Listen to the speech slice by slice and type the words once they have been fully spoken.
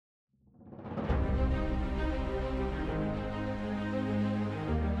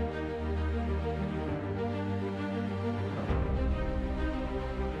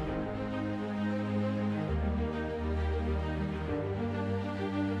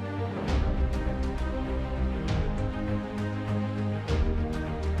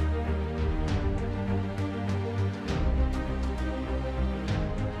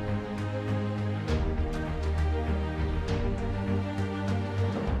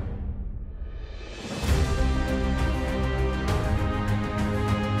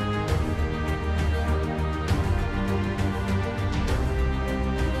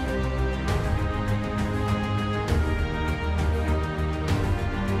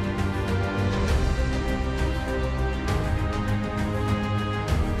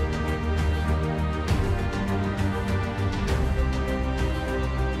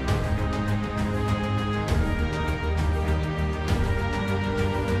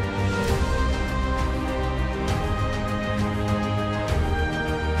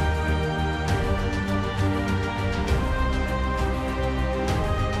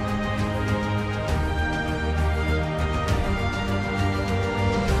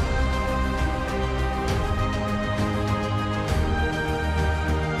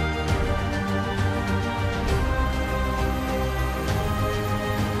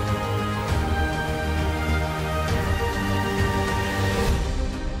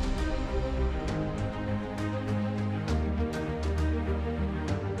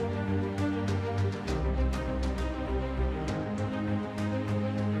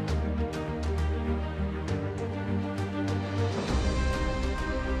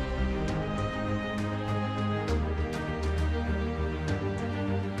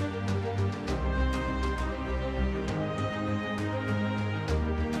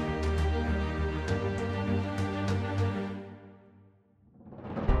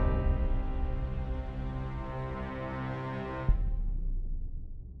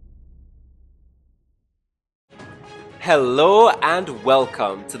Hello and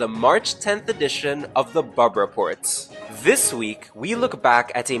welcome to the March 10th edition of the Bubb Report. This week, we look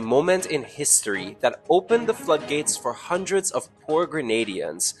back at a moment in history that opened the floodgates for hundreds of poor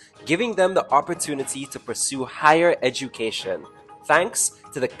Grenadians, giving them the opportunity to pursue higher education, thanks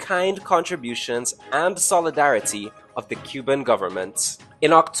to the kind contributions and solidarity of the Cuban government.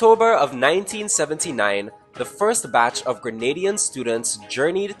 In October of 1979, the first batch of Grenadian students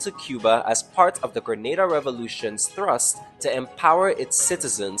journeyed to Cuba as part of the Grenada Revolution's thrust to empower its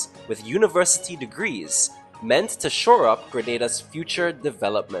citizens with university degrees, meant to shore up Grenada's future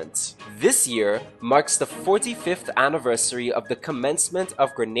development. This year marks the 45th anniversary of the commencement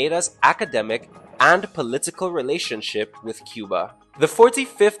of Grenada's academic and political relationship with Cuba. The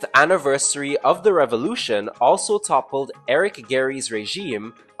 45th anniversary of the revolution also toppled Eric Gary's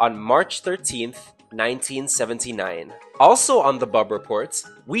regime on March 13th, 1979. Also on the Bubb Report,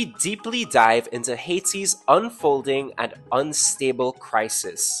 we deeply dive into Haiti's unfolding and unstable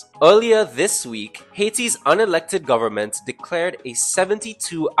crisis. Earlier this week, Haiti's unelected government declared a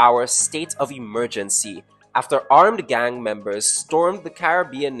 72-hour state of emergency after armed gang members stormed the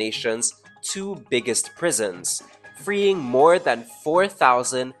Caribbean nation's two biggest prisons, freeing more than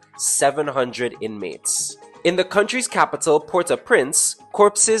 4,700 inmates. In the country's capital, Port-au-Prince,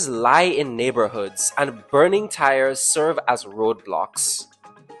 corpses lie in neighborhoods and burning tires serve as roadblocks.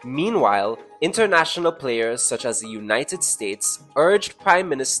 Meanwhile, international players such as the United States urged Prime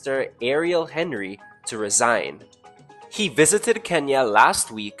Minister Ariel Henry to resign. He visited Kenya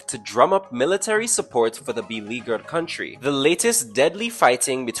last week to drum up military support for the beleaguered country. The latest deadly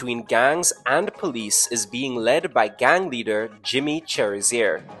fighting between gangs and police is being led by gang leader Jimmy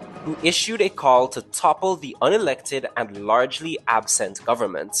Cherizier, who issued a call to topple the unelected and largely absent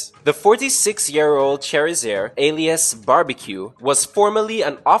government. The 46-year-old Cherizier, alias Barbecue, was formerly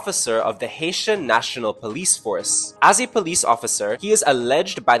an officer of the Haitian National Police Force. As a police officer, he is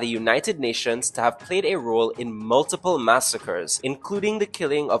alleged by the United Nations to have played a role in multiple massacres, including the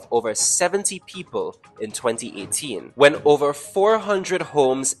killing of over 70 people in 2018, when over 400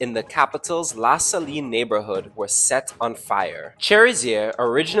 homes in the capital's La Saline neighborhood were set on fire. Cherizier,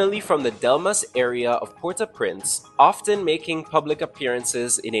 originally from the Delmas area of Port-au-Prince, often making public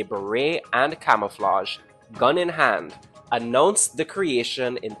appearances in a beret and camouflage, gun in hand, announced the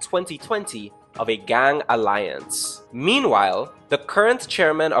creation in 2020 of a gang alliance. Meanwhile, the current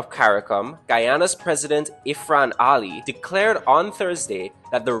chairman of CARICOM, Guyana's President Ifran Ali, declared on Thursday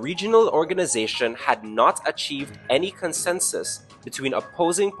that the regional organization had not achieved any consensus between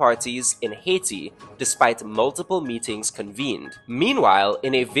opposing parties in Haiti despite multiple meetings convened. Meanwhile,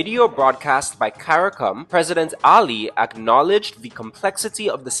 in a video broadcast by CARICOM, President Ali acknowledged the complexity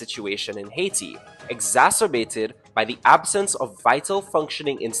of the situation in Haiti, exacerbated by the absence of vital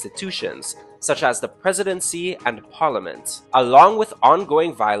functioning institutions such as the presidency and parliament, along with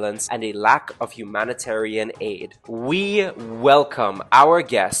ongoing violence and a lack of humanitarian aid. We welcome our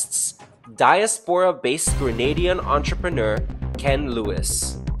guests, diaspora-based Grenadian entrepreneur Ken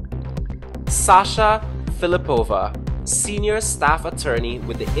Lewis, Sasha Filipova, senior staff attorney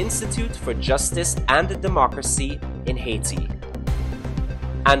with the Institute for Justice and Democracy in Haiti,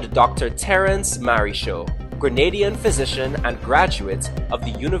 and Dr. Terence Marichaux, Grenadian physician and graduate of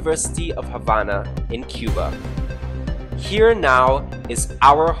the University of Havana in Cuba. Here now is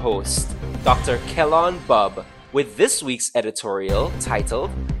our host, Dr. Kellon Bubb, with this week's editorial titled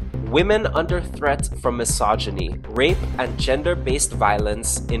Women Under Threat from Misogyny, Rape and Gender-Based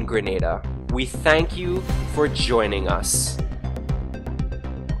Violence in Grenada. We thank you for joining us.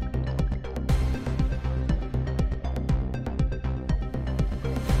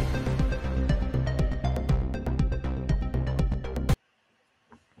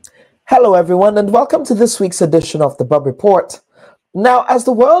 Hello, everyone, and welcome to this week's edition of the Bubb Report. Now, as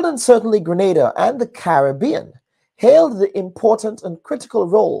the world and certainly Grenada and the Caribbean hailed the important and critical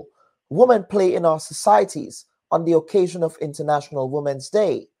role women play in our societies on the occasion of International Women's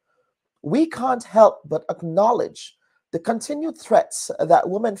Day, we can't help but acknowledge the continued threats that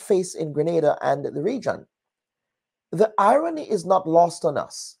women face in Grenada and the region. The irony is not lost on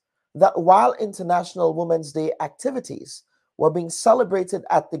us that while International Women's Day activities were being celebrated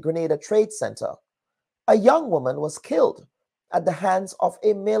at the Grenada Trade Center, a young woman was killed at the hands of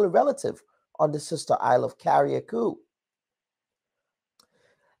a male relative on the sister isle of Carriacou.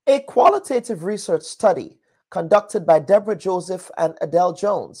 A qualitative research study conducted by Deborah Joseph and Adele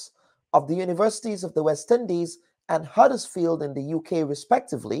Jones of the Universities of the West Indies and Huddersfield in the UK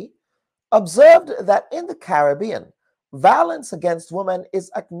respectively observed that in the Caribbean, violence against women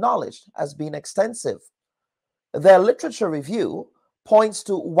is acknowledged as being extensive. Their literature review points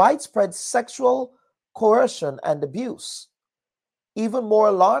to widespread sexual, coercion, and abuse. Even more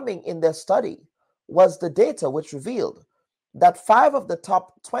alarming in their study was the data which revealed that 5 of the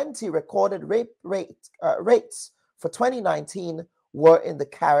top 20 recorded rates for 2019 were in the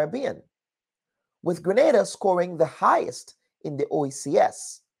Caribbean, with Grenada scoring the highest in the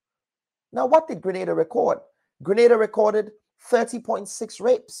OECS. Now, what did Grenada record? Grenada recorded 30.6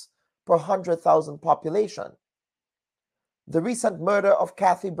 rapes per 100,000 population. The recent murder of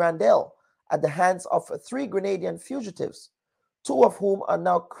Kathy Brandel at the hands of 3 Grenadian fugitives, 2 of whom are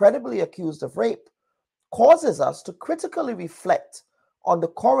now credibly accused of rape, causes us to critically reflect on the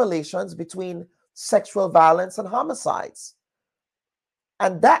correlations between sexual violence and homicides.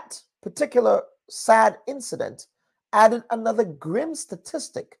 And that particular sad incident added another grim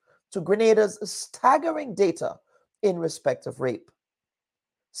statistic to Grenada's staggering data in respect of rape.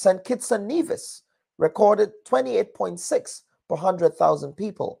 St. Kitts and Nevis recorded 28.6 per 100,000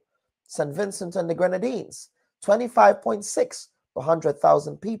 people. St. Vincent and the Grenadines, 25.6 per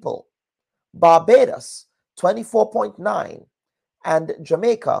 100,000 people. Barbados, 24.9, and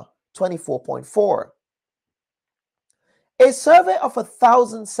Jamaica, 24.4. A survey of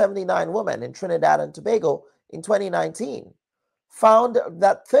 1,079 women in Trinidad and Tobago in 2019 found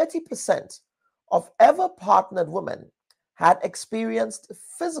that 30% of ever partnered women had experienced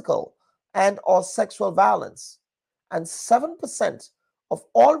physical and or sexual violence, and 7% of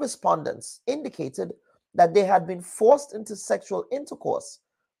all respondents indicated that they had been forced into sexual intercourse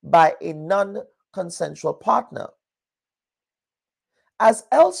by a non-consensual partner. As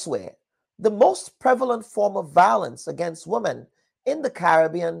elsewhere, the most prevalent form of violence against women in the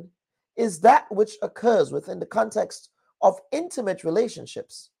Caribbean is that which occurs within the context of intimate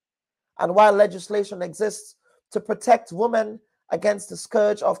relationships. And while legislation exists to protect women against the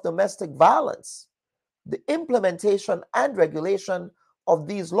scourge of domestic violence, the implementation and regulation of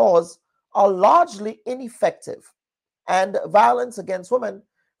these laws are largely ineffective, and violence against women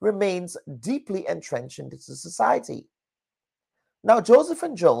remains deeply entrenched into society. Now,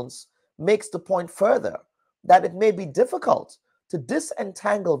 Josephine Jones makes the point further that it may be difficult to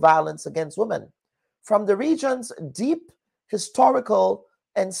disentangle violence against women from the region's deep historical,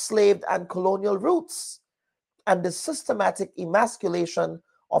 enslaved, and colonial roots, and the systematic emasculation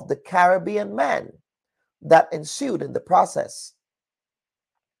of the Caribbean man that ensued in the process.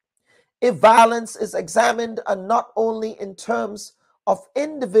 If violence is examined not only in terms of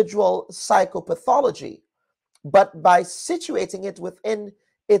individual psychopathology, but by situating it within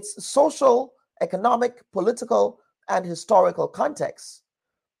its social, economic, political, and historical context,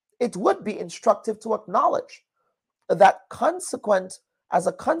 it would be instructive to acknowledge that as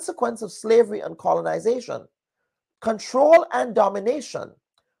a consequence of slavery and colonization, control and domination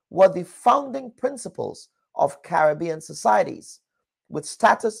were the founding principles of Caribbean societies, with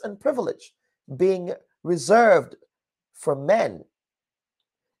status and privilege being reserved for men.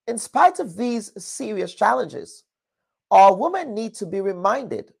 In spite of these serious challenges, our women need to be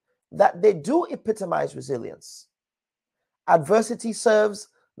reminded that they do epitomize resilience. Adversity serves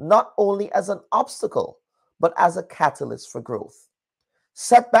not only as an obstacle, but as a catalyst for growth.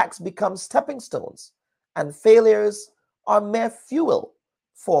 Setbacks become stepping stones, and failures are mere fuel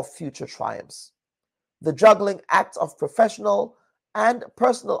for future triumphs. The juggling act of professional and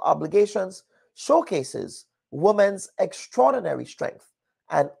personal obligations showcases women's extraordinary strength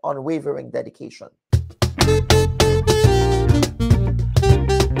and unwavering dedication.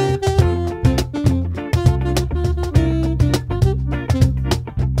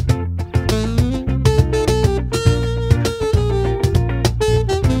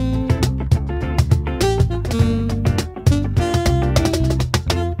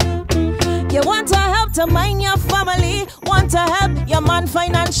 To mind your family, want to help your man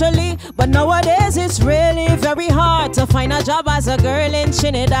financially, but nowadays it's really very hard to find a job as a girl in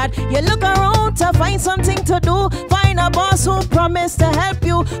Trinidad. You look around to find something to do, find a boss who promised to help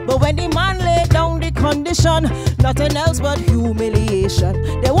you, but when the man lay down the condition, nothing else but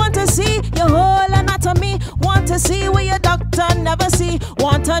humiliation. They want to see your whole anatomy, want to see what your doctor never see,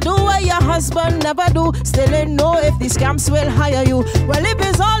 want to do what your husband never do, still ain't know if the scams will hire you. Well, if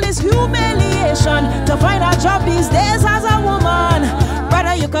it's all this humiliation to find a job these days as a woman,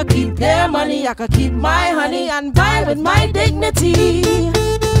 brother, you could keep their money, I could keep my honey and buy with my dignity.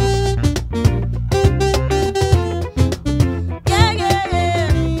 Yeah, yeah, yeah.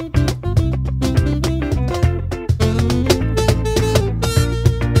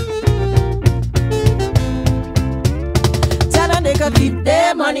 Tell them they could keep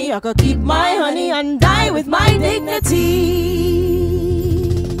their money, I could keep my honey and die with my dignity.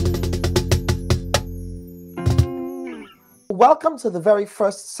 welcome to the very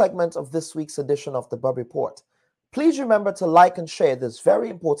first segment of this week's edition of the Bubb Report. Please remember to like and share this very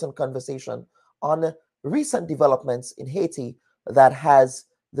important conversation on recent developments in Haiti that has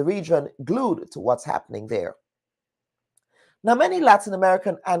the region glued to what's happening there. Now, many Latin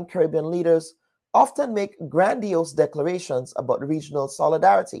American and Caribbean leaders often make grandiose declarations about regional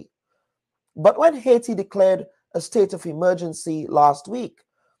solidarity. But when Haiti declared a state of emergency last week,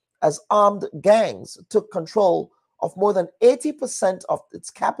 as armed gangs took control of more than 80% of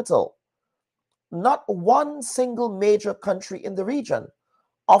its capital, not one single major country in the region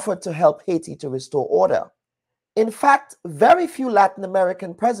offered to help Haiti to restore order. In fact, very few Latin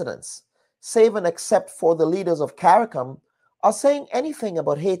American presidents, save and except for the leaders of CARICOM, are saying anything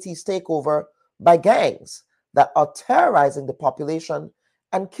about Haiti's takeover by gangs that are terrorizing the population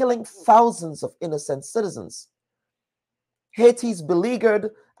and killing thousands of innocent citizens. Haiti's beleaguered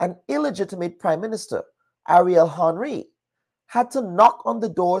and illegitimate Prime Minister, Ariel Henry, had to knock on the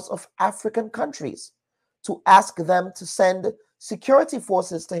doors of African countries to ask them to send security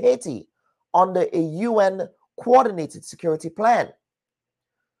forces to Haiti under a UN coordinated security plan.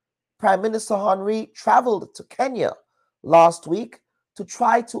 Prime Minister Henry traveled to Kenya last week to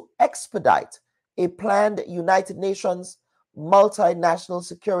try to expedite a planned United Nations multinational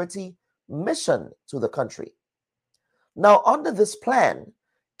security mission to the country. Now, under this plan,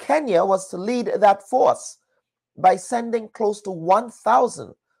 Kenya was to lead that force by sending close to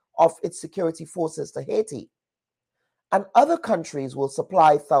 1,000 of its security forces to Haiti, and other countries will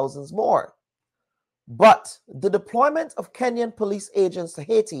supply thousands more. But the deployment of Kenyan police agents to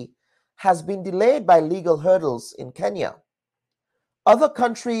Haiti has been delayed by legal hurdles in Kenya. Other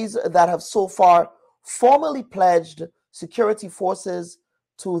countries that have so far formally pledged security forces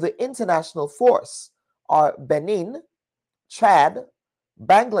to the international force are Benin, Chad,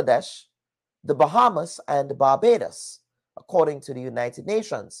 Bangladesh, the Bahamas, and Barbados, according to the United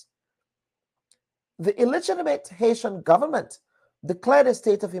Nations. The illegitimate Haitian government declared a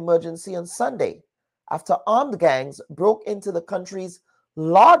state of emergency on Sunday after armed gangs broke into the country's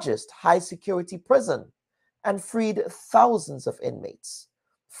largest high-security prison and freed thousands of inmates,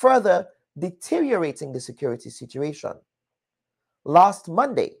 further deteriorating the security situation. Last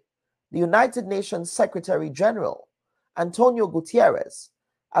Monday, the United Nations Secretary General, Antonio Guterres,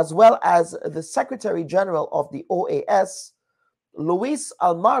 as well as the Secretary General of the OAS, Luis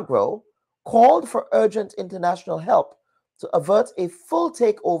Almagro, called for urgent international help to avert a full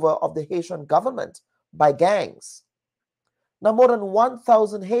takeover of the Haitian government by gangs. Now, more than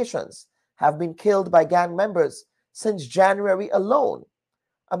 1,000 Haitians have been killed by gang members since January alone,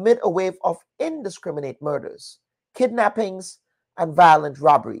 amid a wave of indiscriminate murders, kidnappings, and violent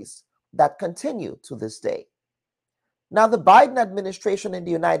robberies that continue to this day. Now, the Biden administration in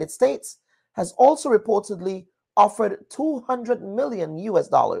the United States has also reportedly offered $200 million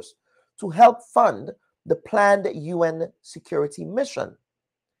to help fund the planned UN security mission.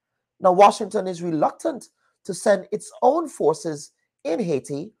 Now, Washington is reluctant to send its own forces in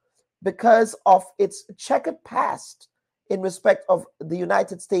Haiti because of its checkered past in respect of the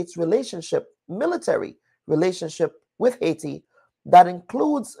United States military relationship with Haiti that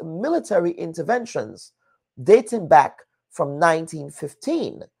includes military interventions dating back from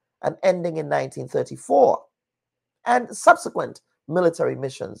 1915 and ending in 1934, and subsequent military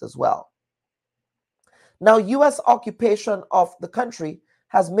missions as well. Now, U.S. occupation of the country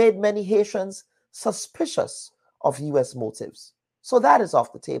has made many Haitians suspicious of U.S. motives, so that is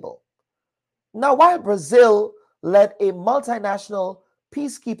off the table. Now, while Brazil led a multinational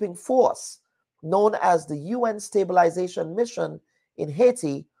peacekeeping force known as the UN Stabilization Mission in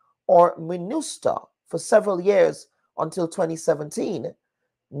Haiti, or MINUSTA, for several years until 2017,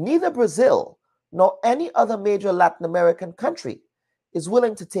 neither Brazil nor any other major Latin American country is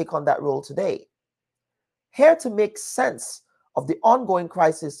willing to take on that role today. Here to make sense of the ongoing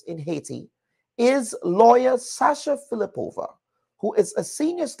crisis in Haiti is lawyer Sasha Filipova, who is a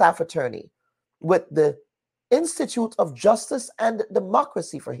senior staff attorney with the Institute of Justice and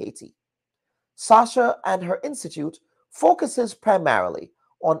Democracy for Haiti. Sasha and her institute focuses primarily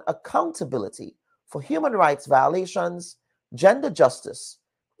on accountability for human rights violations, gender justice,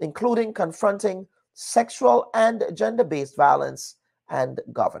 including confronting sexual and gender-based violence, and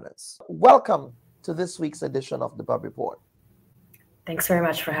governance. Welcome to this week's edition of the Bubb Report. Thanks very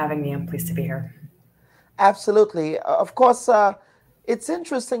much for having me. I'm pleased to be here. Absolutely. Of course, it's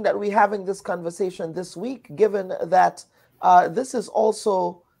interesting that we're having this conversation this week, given that this is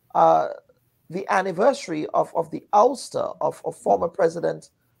also the anniversary of the ouster of former President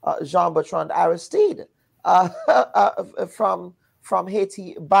Jean-Bertrand Aristide from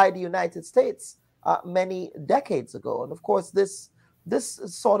Haiti by the United States. many decades ago. And of course, this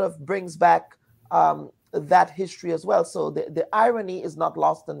sort of brings back that history as well. So the irony is not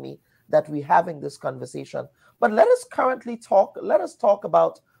lost on me that we're having this conversation. But let us talk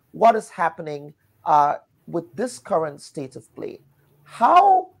about what is happening with this current state of play.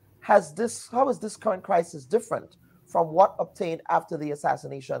 How is this current crisis different from what obtained after the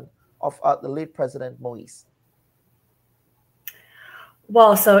assassination of the late President Moise?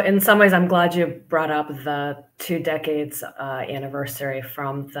 Well, so in some ways, I'm glad you brought up the 2 decades anniversary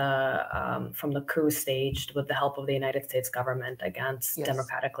from the coup staged with the help of the United States government against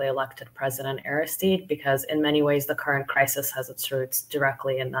democratically elected President Aristide, because in many ways, the current crisis has its roots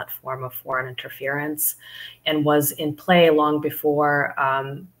directly in that form of foreign interference and was in play long before,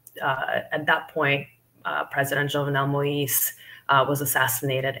 at that point, President Jovenel Moise was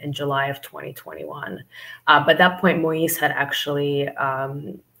assassinated in July of 2021. But at that point, Moise had actually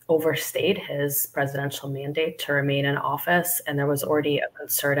overstayed his presidential mandate to remain in office, and there was already a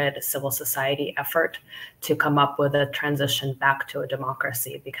concerted civil society effort to come up with a transition back to a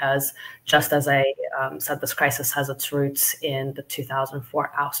democracy, because just as I said, this crisis has its roots in the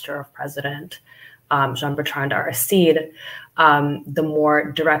 2004 ouster of President Jean-Bertrand Aristide, the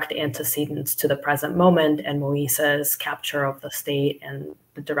more direct antecedents to the present moment and Moise's capture of the state and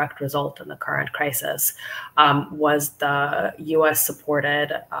the direct result in the current crisis was the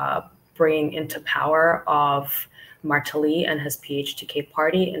US-supported bringing into power of Martelly and his PHTK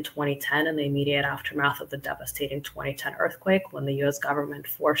party in 2010 in the immediate aftermath of the devastating 2010 earthquake, when the US government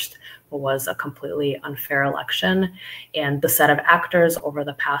forced what was a completely unfair election. And the set of actors over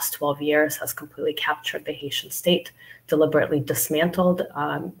the past 12 years has completely captured the Haitian state, deliberately dismantled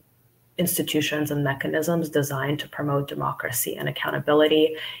institutions and mechanisms designed to promote democracy and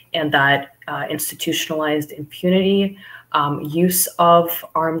accountability, and that institutionalized impunity, use of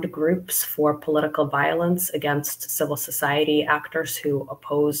armed groups for political violence against civil society actors who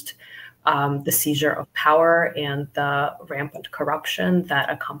opposed the seizure of power and the rampant corruption that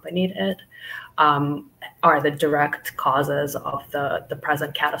accompanied it, are the direct causes of the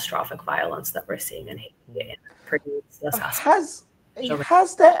present catastrophic violence that we're seeing in Haiti. And produce this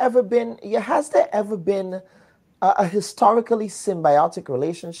has there ever been a historically symbiotic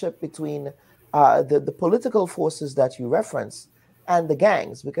relationship between the political forces that you reference and the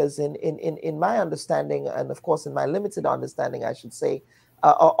gangs? Because in my understanding, and of course in my limited understanding, I should say,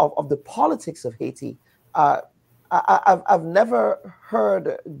 of the politics of Haiti, I've never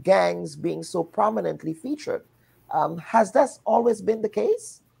heard gangs being so prominently featured. Has that always been the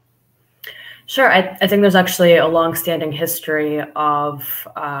case? Sure. I think there's actually a longstanding history of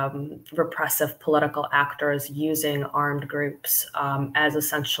repressive political actors using armed groups as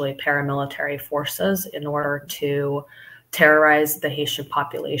essentially paramilitary forces in order to terrorize the Haitian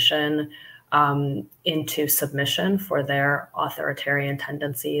population into submission for their authoritarian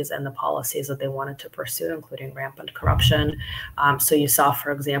tendencies and the policies that they wanted to pursue, including rampant corruption. So you saw,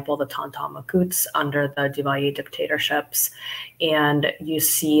 for example, the Tonton Macoutes under the Duvalier dictatorships, and you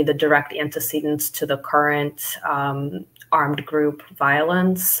see the direct antecedents to the current armed group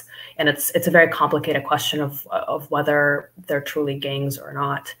violence. And it's a very complicated question of whether they're truly gangs or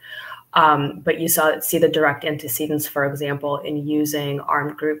not. But you see the direct antecedents, for example, in using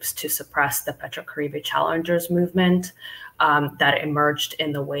armed groups to suppress the Petrocaribe Challengers movement that emerged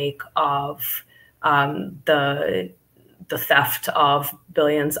in the wake of the theft of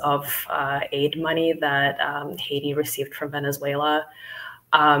billions of aid money that Haiti received from Venezuela.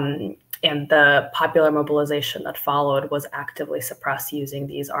 And the popular mobilization that followed was actively suppressed using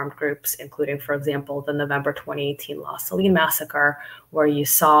these armed groups, including, for example, the November 2018 La Saline massacre, where you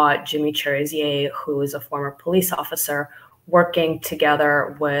saw Jimmy Cherizier, who is a former police officer, working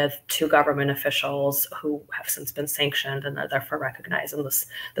together with 2 government officials who have since been sanctioned and are therefore recognized, and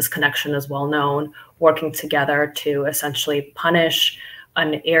this connection is well known, working together to essentially punish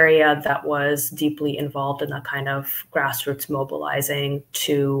an area that was deeply involved in that kind of grassroots mobilizing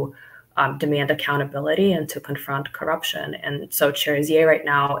to demand accountability and to confront corruption. And so Cherizier right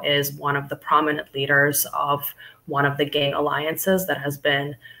now is one of the prominent leaders of one of the gang alliances that has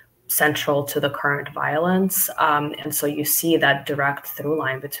been central to the current violence. And so you see that direct through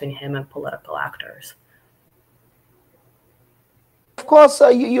line between him and political actors. Of course,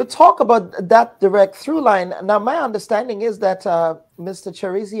 you talk about that direct through line. Now, my understanding is that Mr.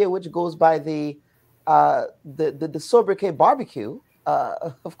 Cherizier, which goes by the sobriquet barbecue,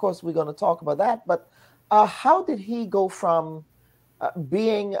 of course, we're going to talk about that. But how did he go from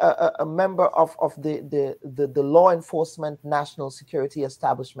being a member of the law enforcement national security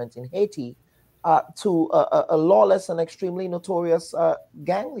establishment in Haiti to a lawless and extremely notorious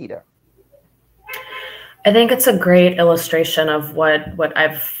gang leader? I think it's a great illustration of what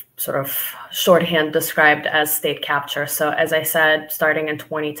I've sort of shorthand described as state capture. So as I said, starting in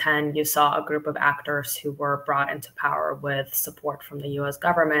 2010, you saw a group of actors who were brought into power with support from the US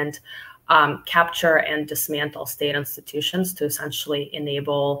government capture and dismantle state institutions to essentially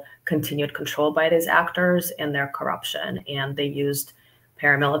enable continued control by these actors and their corruption. And they used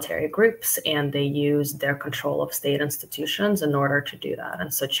paramilitary groups and they used their control of state institutions in order to do that.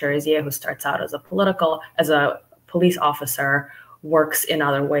 And so Cherizier, who starts out as a police officer, works in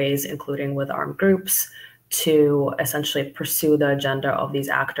other ways, including with armed groups, to essentially pursue the agenda of these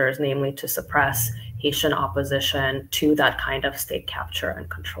actors, namely to suppress Haitian opposition to that kind of state capture and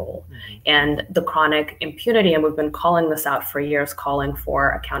control. Mm-hmm. And the chronic impunity, and we've been calling this out for years, calling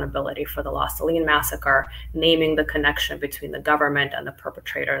for accountability for the Las Salines massacre, naming the connection between the government and the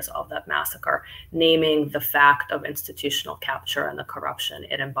perpetrators of that massacre, naming the fact of institutional capture and the corruption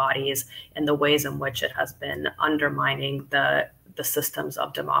it embodies, and the ways in which it has been undermining the systems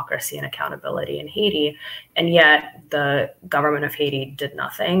of democracy and accountability in Haiti. And yet the government of Haiti did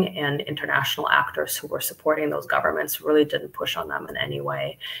nothing, and international actors who were supporting those governments really didn't push on them in any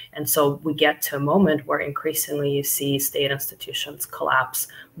way. And so we get to a moment where increasingly you see state institutions collapse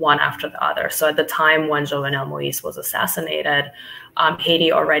one after the other. So at the time when Jovenel Moïse was assassinated,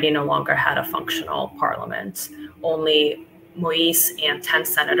 Haiti already no longer had a functional parliament. Only Moïse and 10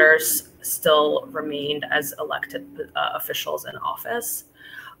 senators still remained as elected officials in office.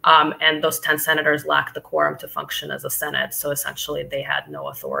 And those 10 senators lacked the quorum to function as a Senate. So essentially they had no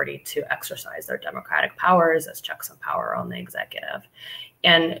authority to exercise their democratic powers as checks and power on the executive.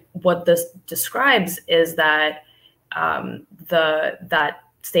 And what this describes is that that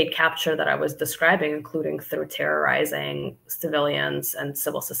state capture that I was describing, including through terrorizing civilians and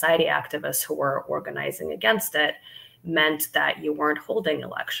civil society activists who were organizing against it, meant that you weren't holding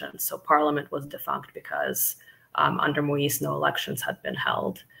elections. So parliament was defunct because under Moïse, no elections had been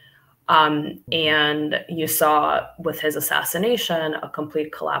held. And you saw with his assassination a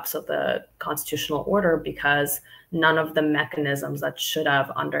complete collapse of the constitutional order because none of the mechanisms that should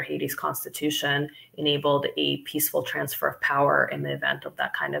have under Haiti's constitution enabled a peaceful transfer of power in the event of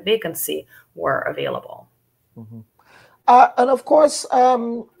that kind of vacancy were available. Mm-hmm. And of course,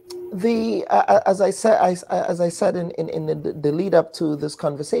 as I said in the lead up to this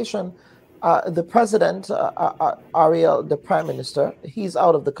conversation, the president, Ariel, the prime minister, he's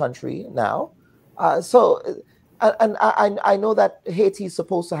out of the country now. I know that Haiti is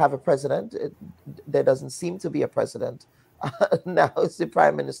supposed to have a president. There doesn't seem to be a president now. It's the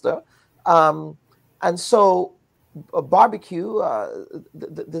prime minister, and so Barbecue,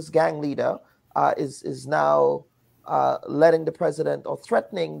 this gang leader, is now letting the president, or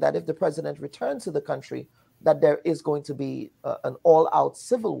threatening that if the president returns to the country, that there is going to be an all-out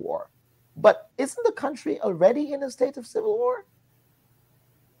civil war. But isn't the country already in a state of civil war?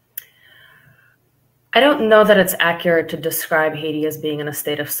 I don't know that it's accurate to describe Haiti as being in a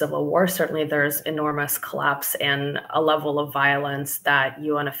state of civil war. Certainly there's enormous collapse and a level of violence that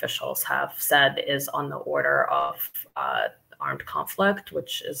UN officials have said is on the order of armed conflict,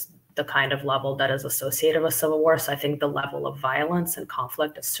 which is the kind of level that is associated with civil war. So I think the level of violence and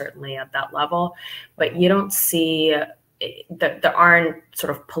conflict is certainly at that level. But you don't see that there aren't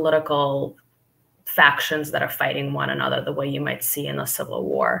sort of political factions that are fighting one another the way you might see in a civil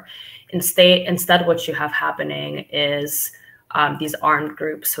war. Instead, what you have happening is these armed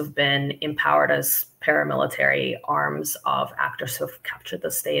groups have been empowered as paramilitary arms of actors who have captured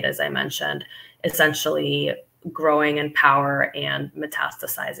the state, as I mentioned, essentially growing in power and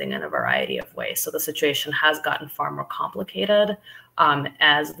metastasizing in a variety of ways. So the situation has gotten far more complicated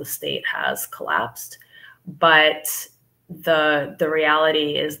as the state has collapsed. But the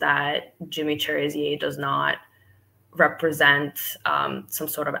reality is that Jimmy Cherizier does not represent some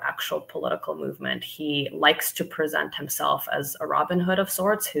sort of actual political movement. He likes to present himself as a Robin Hood of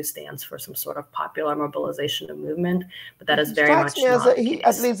sorts who stands for some sort of popular mobilization of movement, but that is very much not the case.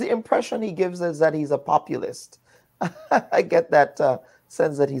 At least the impression he gives is that he's a populist. I get that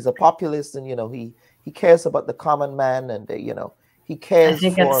sense that he's a populist, and he cares about the common man, and he cares. I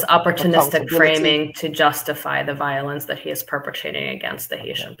think it's opportunistic framing to justify the violence that he is perpetrating against the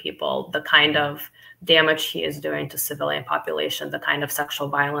Haitian people, the kind of damage he is doing to civilian population, the kind of sexual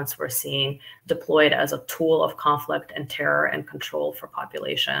violence we're seeing deployed as a tool of conflict and terror and control for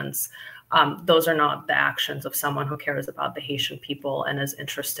populations. Those are not the actions of someone who cares about the Haitian people and is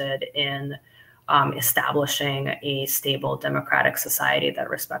interested in establishing a stable democratic society that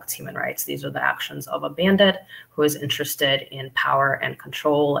respects human rights. These are the actions of a bandit who is interested in power and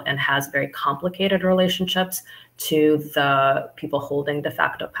control and has very complicated relationships to the people holding de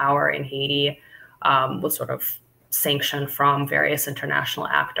facto power in Haiti, with sort of sanction from various international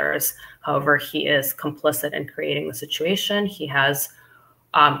actors. However, he is complicit in creating the situation. He has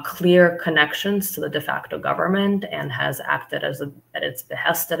clear connections to the de facto government and has acted at its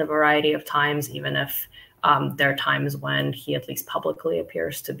behest at a variety of times, even if there are times when he at least publicly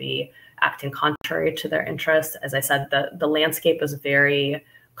appears to be acting contrary to their interests. As I said, the landscape is very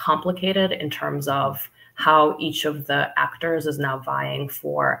complicated in terms of how each of the actors is now vying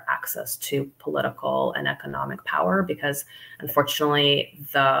for access to political and economic power, because unfortunately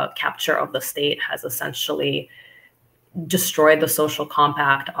the capture of the state has essentially destroyed the social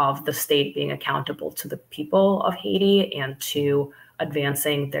compact of the state being accountable to the people of Haiti and to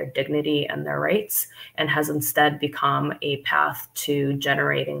advancing their dignity and their rights, and has instead become a path to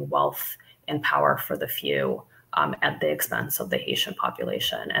generating wealth and power for the few at the expense of the Haitian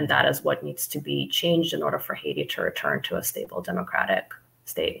population. And that is what needs to be changed in order for Haiti to return to a stable democratic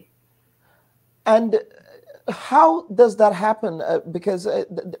state. And how does that happen? Because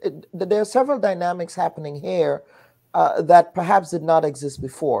there are several dynamics happening here that perhaps did not exist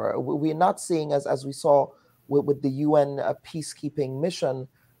before. We're not seeing, as we saw with the UN peacekeeping mission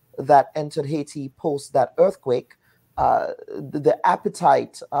that entered Haiti post that earthquake, the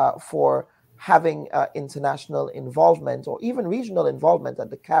appetite for having international involvement or even regional involvement at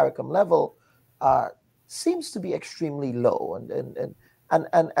the CARICOM level seems to be extremely low. And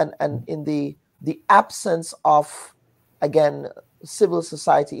in the absence of, again, civil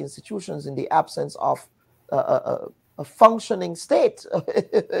society institutions, in the absence of a functioning state,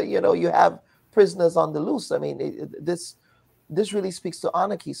 you have prisoners on the loose. I mean, this really speaks to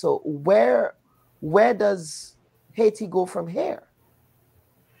anarchy. So where does Haiti go from here?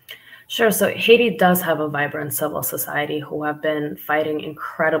 Sure. So Haiti does have a vibrant civil society who have been fighting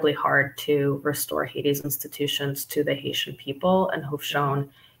incredibly hard to restore Haiti's institutions to the Haitian people and who've shown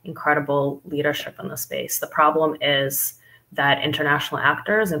incredible leadership in the space. The problem is that international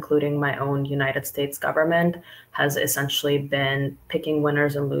actors, including my own United States government, has essentially been picking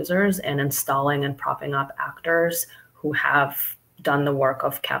winners and losers and installing and propping up actors who have done the work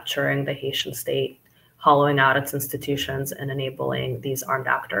of capturing the Haitian state, hollowing out its institutions, and enabling these armed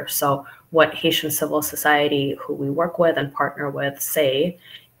actors. So what Haitian civil society, who we work with and partner with, say,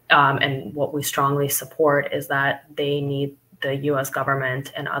 and what we strongly support, is that they need the US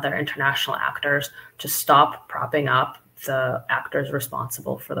government and other international actors to stop propping up the actors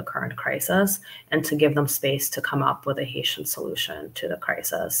responsible for the current crisis and to give them space to come up with a Haitian solution to the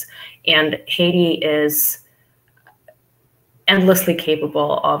crisis. And Haiti is endlessly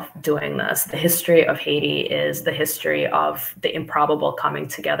capable of doing this. The history of Haiti is the history of the improbable coming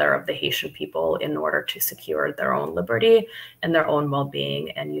together of the Haitian people in order to secure their own liberty and their own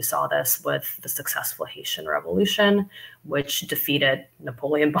well-being. And you saw this with the successful Haitian Revolution, which defeated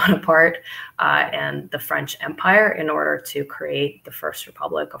Napoleon Bonaparte and the French Empire in order to create the first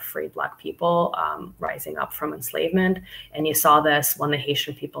republic of free Black people rising up from enslavement. And you saw this when the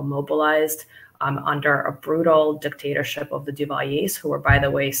Haitian people mobilized under a brutal dictatorship of the Duvaliers, who were, by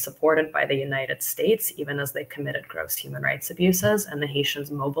the way, supported by the United States, even as they committed gross human rights abuses. And the Haitians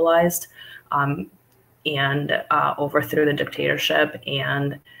mobilized and overthrew the dictatorship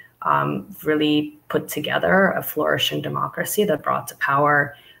and really put together a flourishing democracy that brought to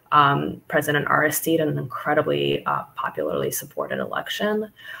power President Aristide in an incredibly popularly supported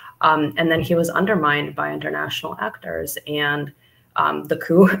election. And then he was undermined by international actors. And the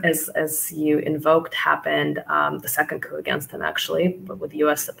coup, as you invoked, happened, the second coup against him, actually, but with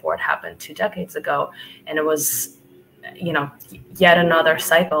US support, happened 2 decades ago. And it was, yet another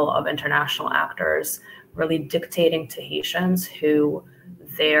cycle of international actors really dictating to Haitians who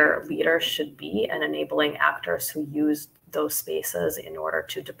their leaders should be and enabling actors who use those spaces in order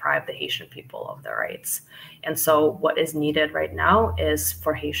to deprive the Haitian people of their rights. And so what is needed right now is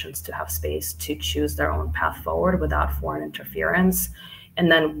for Haitians to have space to choose their own path forward without foreign interference. And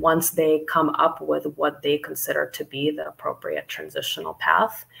then once they come up with what they consider to be the appropriate transitional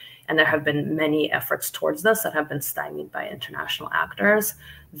path, and there have been many efforts towards this that have been stymied by international actors,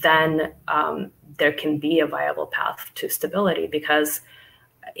 then there can be a viable path to stability, because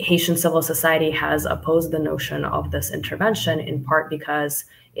Haitian civil society has opposed the notion of this intervention, in part because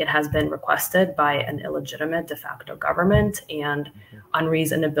it has been requested by an illegitimate de facto government, and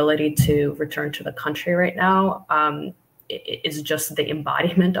Henri's inability to return to the country right now is just the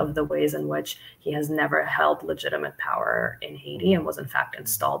embodiment of the ways in which he has never held legitimate power in Haiti and was in fact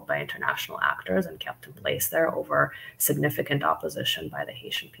installed by international actors and kept in place there over significant opposition by the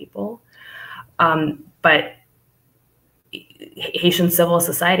Haitian people. But Haitian civil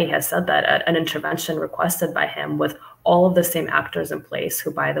society has said that an intervention requested by him with all of the same actors in place who,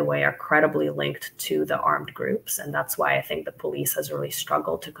 by the way, are credibly linked to the armed groups. And that's why I think the police has really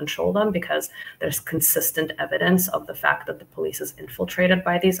struggled to control them, because there's consistent evidence of the fact that the police is infiltrated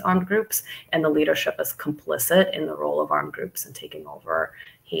by these armed groups and the leadership is complicit in the role of armed groups in taking over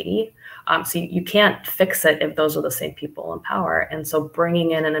Haiti. So you can't fix it if those are the same people in power. And so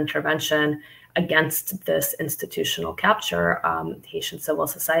bringing in an intervention against this institutional capture, Haitian civil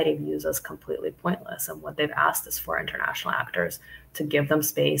society views as completely pointless. And what they've asked is for international actors to give them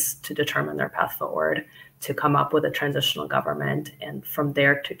space to determine their path forward, to come up with a transitional government, and from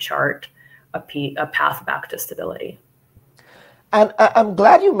there to chart a path back to stability. And I'm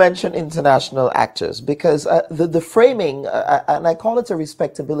glad you mentioned international actors, because the framing, and I call it a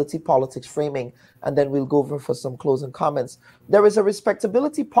respectability politics framing, and then we'll go over for some closing comments. There is a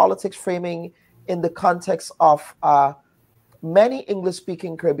respectability politics framing in the context of many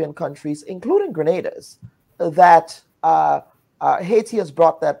English-speaking Caribbean countries, including Grenada's, that Haiti has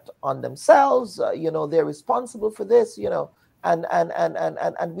brought that on themselves. They're responsible for this. And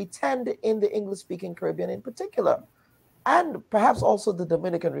we tend in the English-speaking Caribbean in particular, and perhaps also the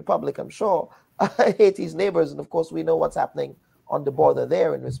Dominican Republic, I'm sure, Haiti's neighbors. And of course, we know what's happening on the border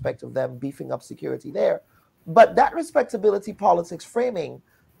there in respect of them beefing up security there. But that respectability politics framing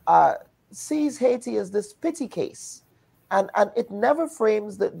sees Haiti as this pity case. And it never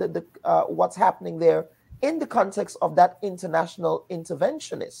frames the what's happening there in the context of that international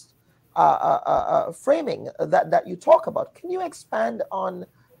interventionist framing that you talk about. Can you expand on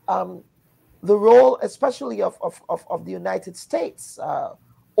the role, especially of the United States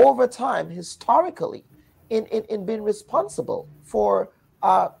over time, historically, in being responsible for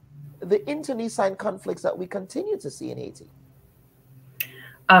the internecine conflicts that we continue to see in Haiti?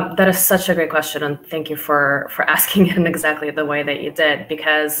 That is such a great question, and thank you for asking it in exactly the way that you did,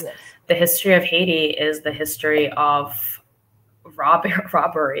 because yes, the history of Haiti is the history of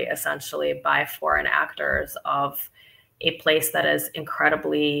robbery, essentially, by foreign actors of a place that is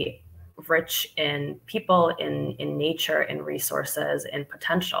incredibly rich in people, in nature, in resources, in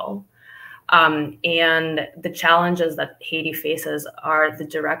potential. And the challenges that Haiti faces are the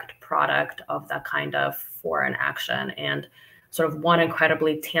direct product of that kind of foreign action. And sort of one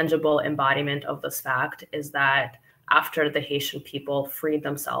incredibly tangible embodiment of this fact is that after the Haitian people freed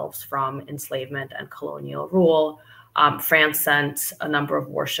themselves from enslavement and colonial rule, France sent a number of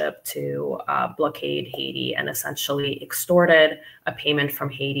warships to blockade Haiti and essentially extorted a payment from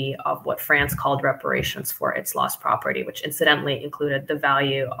Haiti of what France called reparations for its lost property, which incidentally included the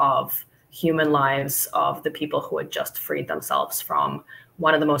value of human lives of the people who had just freed themselves from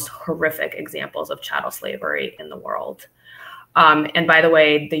one of the most horrific examples of chattel slavery in the world. And by the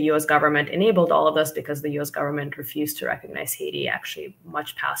way, the US government enabled all of this because the US government refused to recognize Haiti actually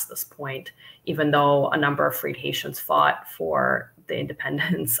much past this point, even though a number of freed Haitians fought for the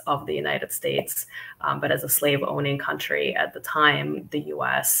independence of the United States. But as a slave-owning country at the time, the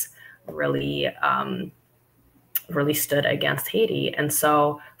US really stood against Haiti. And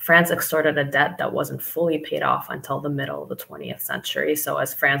so France extorted a debt that wasn't fully paid off until the middle of the 20th century. So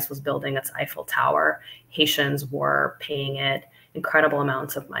as France was building its Eiffel Tower, Haitians were paying it incredible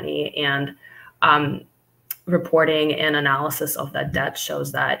amounts of money. And reporting and analysis of that debt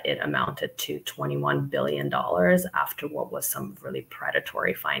shows that it amounted to $21 billion after what was some really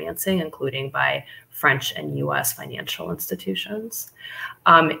predatory financing, including by French and US financial institutions.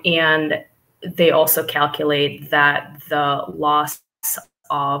 And they also calculate that the loss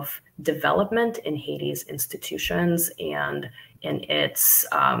of development in Haiti's institutions and in its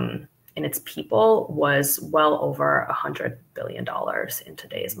people was well over $100 billion in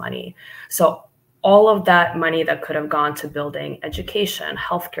today's money. So all of that money that could have gone to building education,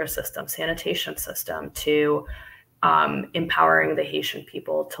 healthcare system, sanitation system, to empowering the Haitian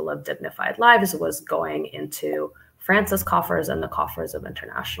people to live dignified lives was going into France's coffers and the coffers of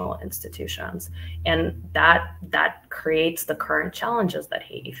international institutions. And that creates the current challenges that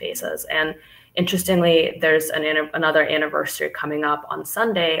Haiti faces. And interestingly, there's another anniversary coming up on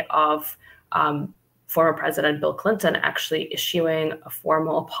Sunday of former President Bill Clinton actually issuing a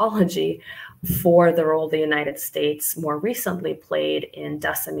formal apology for the role the United States more recently played in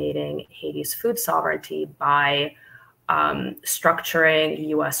decimating Haiti's food sovereignty by structuring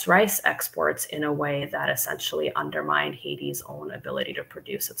U.S. rice exports in a way that essentially undermined Haiti's own ability to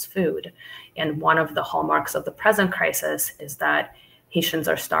produce its food. And one of the hallmarks of the present crisis is that Haitians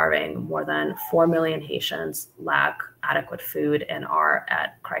are starving. More than 4 million Haitians lack adequate food and are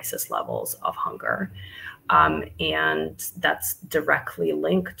at crisis levels of hunger. And that's directly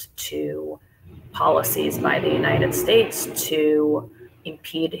linked to policies by the United States to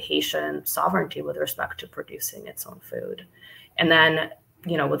impede Haitian sovereignty with respect to producing its own food. And then,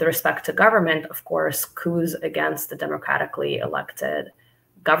 you know, with respect to government, of course, coups against the democratically elected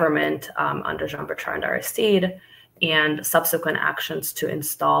government under Jean-Bertrand Aristide and subsequent actions to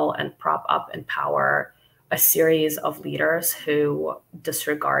install and prop up in power a series of leaders who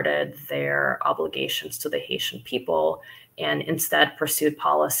disregarded their obligations to the Haitian people and instead pursued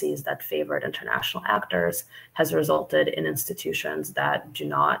policies that favored international actors has resulted in institutions that do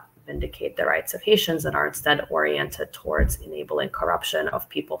not vindicate the rights of Haitians and are instead oriented towards enabling corruption of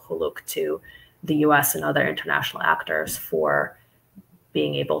people who look to the US and other international actors for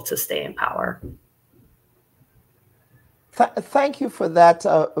being able to stay in power. Thank you for that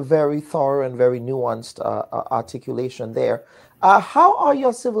very thorough and very nuanced articulation there. How are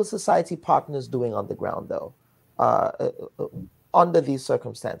your civil society partners doing on the ground, though, under these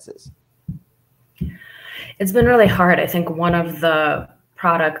circumstances? It's been really hard. I think one of the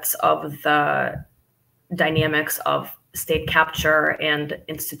products of the dynamics of state capture and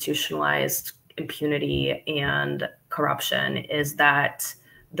institutionalized impunity and corruption is that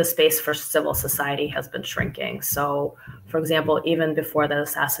the space for civil society has been shrinking. So, for example, even before the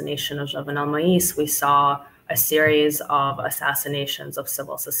assassination of Jovenel Moïse, we saw a series of assassinations of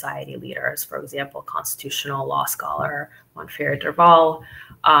civil society leaders. For example, constitutional law scholar Monfils Derval,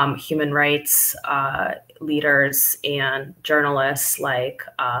 human rights leaders and journalists like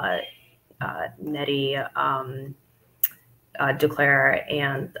Nettie Duclair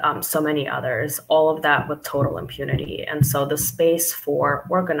and so many others, all of that with total impunity. And so the space for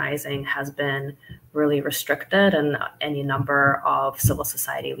organizing has been really restricted, and any number of civil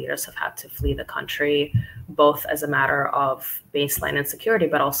society leaders have had to flee the country, both as a matter of baseline insecurity,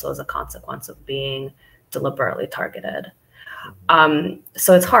 but also as a consequence of being deliberately targeted.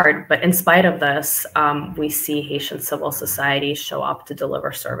 So it's hard, but in spite of this, we see Haitian civil society show up to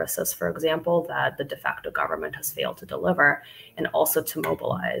deliver services, for example, that the de facto government has failed to deliver, and also to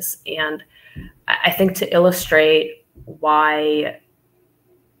mobilize. And I think to illustrate why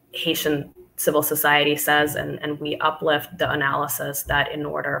Haitian civil society says, and we uplift the analysis, that in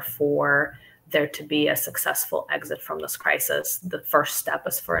order for there to be a successful exit from this crisis, the first step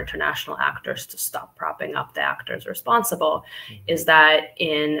is for international actors to stop propping up the actors responsible, is that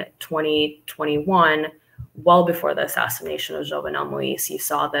in 2021, well before the assassination of Jovenel Moïse, you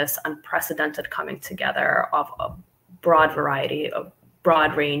saw this unprecedented coming together of a broad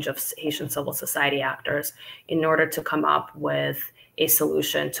range of Haitian civil society actors in order to come up with a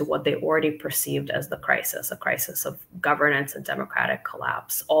solution to what they already perceived as the crisis, a crisis of governance and democratic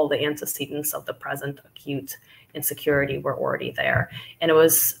collapse. All the antecedents of the present acute insecurity were already there. And it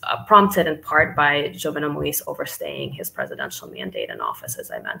was prompted in part by Jovenel Moïse overstaying his presidential mandate in office,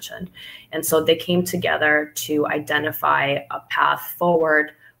 as I mentioned. And so they came together to identify a path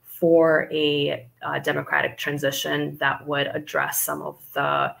forward for a democratic transition that would address some of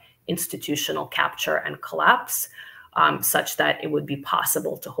the institutional capture and collapse, such that it would be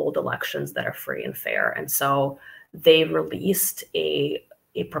possible to hold elections that are free and fair. And so they released a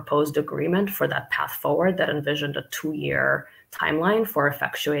proposed agreement for that path forward that envisioned a 2-year timeline for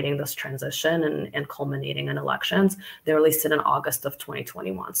effectuating this transition and culminating in elections. They released it in August of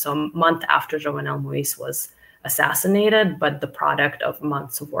 2021, so a month after Jovenel Moïse was assassinated, but the product of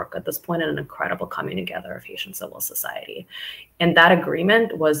months of work at this point and an incredible coming together of Haitian civil society. And that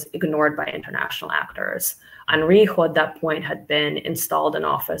agreement was ignored by international actors. Henri, who at that point had been installed in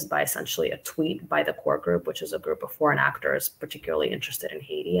office by essentially a tweet by the Core Group, which is a group of foreign actors particularly interested in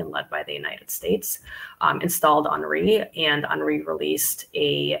Haiti and led by the United States, installed Henri, and Henri released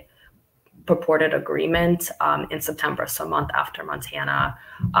a purported agreement in September, so a month after Montana,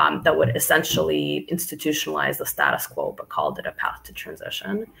 that would essentially institutionalize the status quo, but called it a path to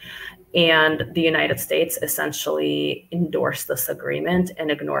transition. And the United States essentially endorsed this agreement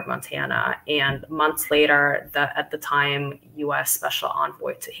and ignored Montana. And months later, at the time U.S. Special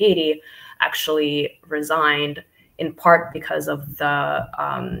Envoy to Haiti actually resigned, in part because of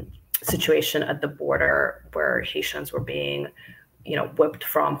the situation at the border where Haitians were being whipped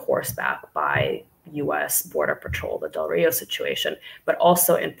from horseback by U.S. Border Patrol, the Del Rio situation, but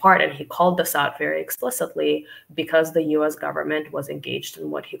also in part, and he called this out very explicitly, because the U.S. government was engaged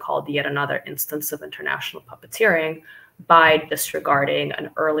in what he called yet another instance of international puppeteering by disregarding an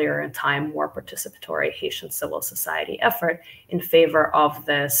earlier in time, more participatory Haitian civil society effort in favor of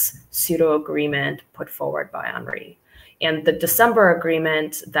this pseudo-agreement put forward by Henri. And the December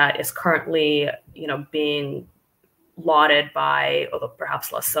agreement that is currently, being lauded by, although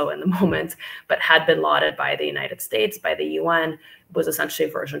perhaps less so in the moment, but had been lauded by the United States, by the UN, was essentially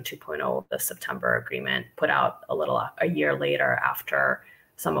version 2.0 of the September Agreement, put out a year later after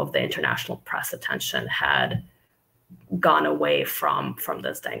some of the international press attention had gone away from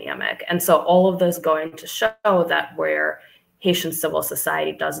this dynamic. And so all of this going to show that where Haitian civil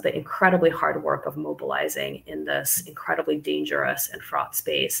society does the incredibly hard work of mobilizing in this incredibly dangerous and fraught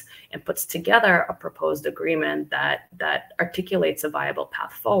space and puts together a proposed agreement that articulates a viable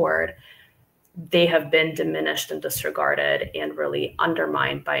path forward, they have been diminished and disregarded and really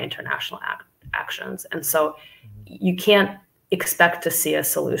undermined by international actions. And so you can't expect to see a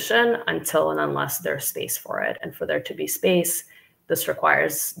solution until and unless there's space for it. And for there to be space, this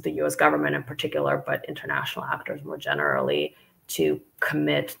requires the US government in particular, but international actors more generally, to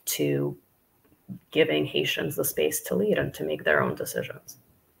commit to giving Haitians the space to lead and to make their own decisions.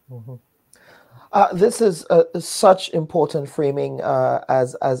 This is such important framing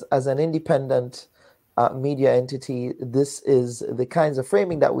as an independent media entity. This is the kinds of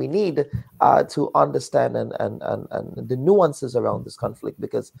framing that we need to understand and the nuances around this conflict,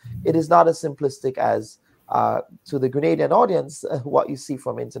 because it is not as simplistic as to the Grenadian audience what you see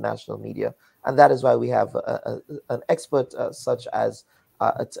from international media. And that is why we have an expert such as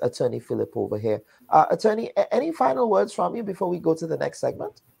Attorney Philip over here. Attorney, any final words from you before we go to the next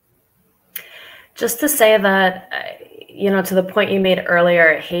segment? Just to say that, to the point you made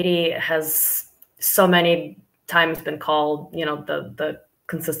earlier, Haiti has so many times been called, the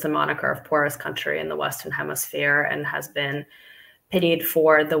consistent moniker of poorest country in the Western Hemisphere, and has been pitied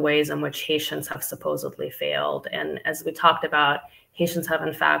for the ways in which Haitians have supposedly failed. And as we talked about, Haitians have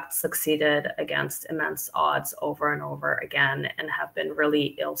in fact succeeded against immense odds over and over again, and have been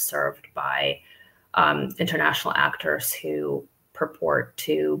really ill-served by international actors who purport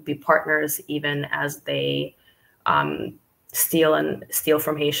to be partners even as they steal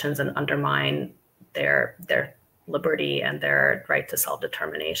from Haitians and undermine their liberty and their right to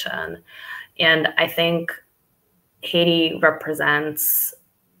self-determination. And I think Haiti represents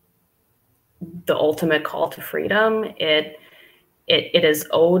the ultimate call to freedom. It is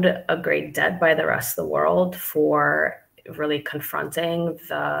owed a great debt by the rest of the world for really confronting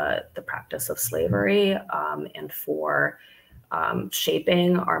the practice of slavery and for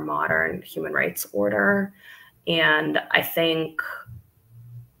shaping our modern human rights order. And I think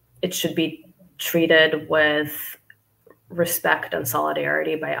it should be treated with respect and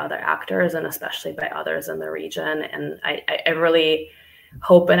solidarity by other actors, and especially by others in the region. And I really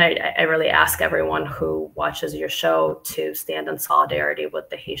hope, and I really ask everyone who watches your show to stand in solidarity with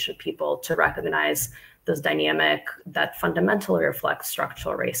the Haitian people, to recognize this dynamic that fundamentally reflects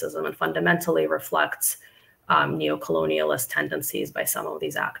structural racism and fundamentally reflects neo-colonialist tendencies by some of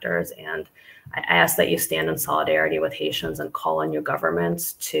these actors. And I ask that you stand in solidarity with Haitians and call on your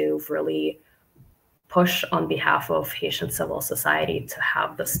governments to really push on behalf of Haitian civil society to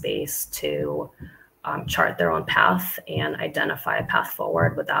have the space to chart their own path and identify a path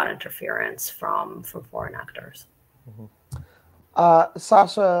forward without interference from foreign actors.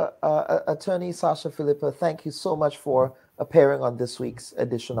 Sasha, Attorney Sasha Philippa, thank you so much for appearing on this week's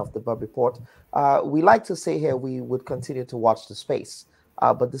edition of the Bubb Report. We like to say here we would continue to watch the space,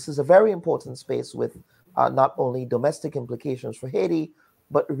 but this is a very important space with not only domestic implications for Haiti,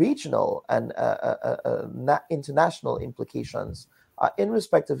 but regional and international implications in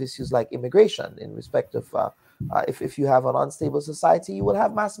respect of issues like immigration, in respect of if you have an unstable society, you will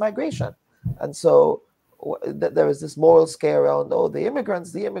have mass migration. And so there is this moral scare around, oh, the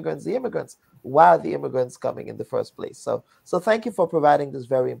immigrants. Why are the immigrants coming in the first place? So thank you for providing this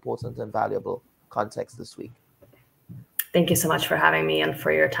very important and valuable context this week. Thank you so much for having me and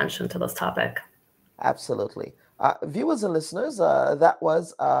for your attention to this topic. Absolutely. Viewers and listeners, that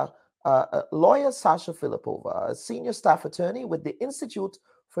was lawyer Sasha Filipova, a senior staff attorney with the Institute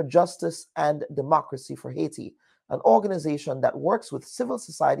for Justice and Democracy for Haiti, an organization that works with civil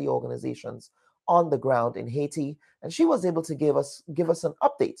society organizations on the ground in Haiti. And she was able to give us an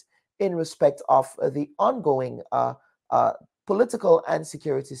update in respect of the ongoing political and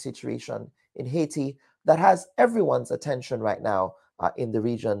security situation in Haiti that has everyone's attention right now in the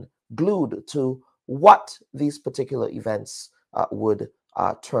region glued to what these particular events would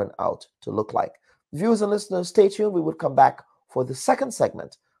turn out to look like. Viewers and listeners, stay tuned. We would come back for the second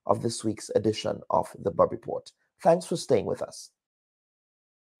segment of this week's edition of the Bubb Report. Thanks for staying with us.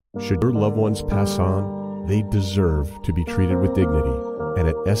 Should your loved ones pass on, they deserve to be treated with dignity. And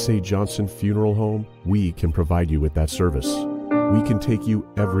at S.A. Johnson Funeral Home, we can provide you with that service. We can take you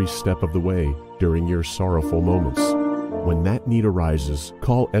every step of the way during your sorrowful moments. When that need arises,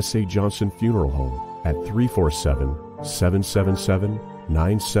 call S.A. Johnson Funeral Home at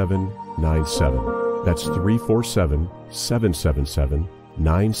 347-777-9797. That's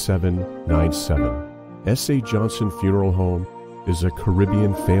 347-777-9797. S.A. Johnson Funeral Home is a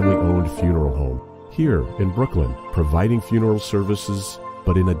Caribbean family-owned funeral home here in Brooklyn, providing funeral services,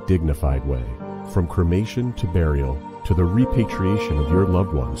 but in a dignified way. From cremation to burial to the repatriation of your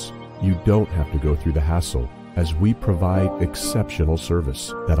loved ones, you don't have to go through the hassle, as we provide exceptional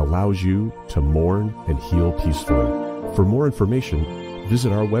service that allows you to mourn and heal peacefully. For more information,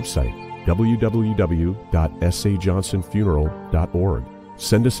 visit our website, www.sajohnsonfuneral.org.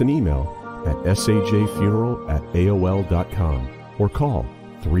 Send us an email at sajfuneral@aol.com or call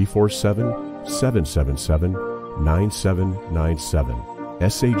 347-777-9797.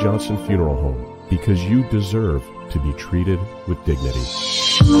 S.A. Johnson Funeral Home, because you deserve to be treated with dignity.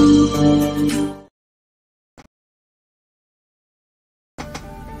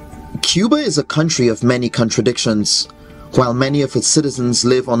 Cuba is a country of many contradictions. While many of its citizens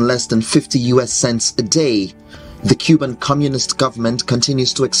live on less than 50 US cents a day, the Cuban Communist government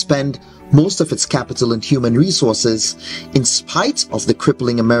continues to expend most of its capital and human resources, in spite of the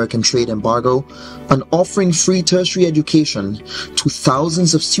crippling American trade embargo, on offering free tertiary education to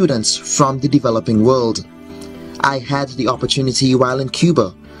thousands of students from the developing world. I had the opportunity while in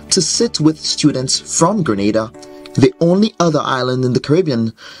Cuba to sit with students from Grenada, the only other island in the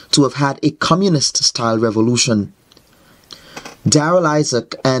Caribbean to have had a communist-style revolution. Daryl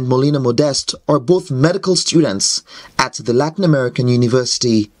Isaac and Molina Modeste are both medical students at the Latin American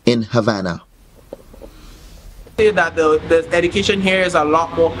University in Havana. That the education here is a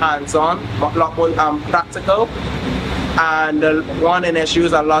lot more hands-on, a lot more practical, and the one in SU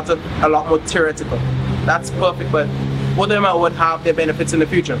is a lot more theoretical. That's perfect, but both of them would have their benefits in the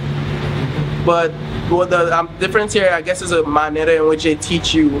future. But the difference here, I guess, is a manner in which they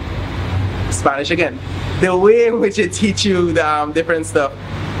teach you Spanish again. The way in which they teach you the different stuff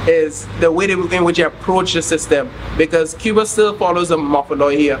is the way in which you approach the system, because Cuba still follows a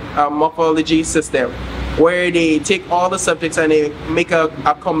morphology system, where they take all the subjects and they make a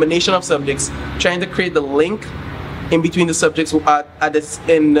combination of subjects, trying to create the link in between the subjects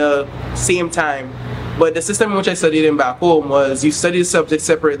in the same time. But the system in which I studied in back home was you study the subjects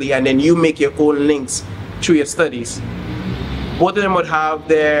separately and then you make your own links through your studies. Both of them would have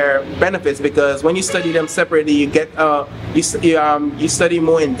their benefits, because when you study them separately, you get you study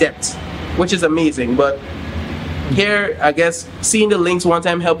more in depth, which is amazing. But here, I guess seeing the links one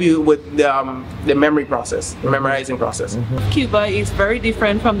time help you with the memory process, the memorizing process. Cuba is very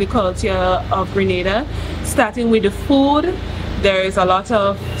different from the culture of Grenada. Starting with the food, there is a lot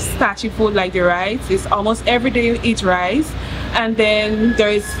of starchy food like the rice. It's almost every day you eat rice. And then there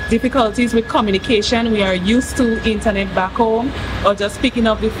is difficulties with communication. We are used to internet back home, or just picking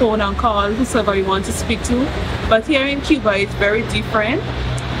up the phone and call whoever you want to speak to. But here in Cuba, it's very different.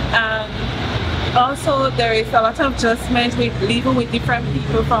 Also, there is a lot of adjustment with living with different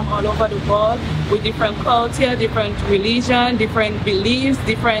people from all over the world, with different culture, different religion, different beliefs,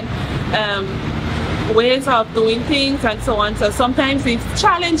 different ways of doing things, and so on. So sometimes it's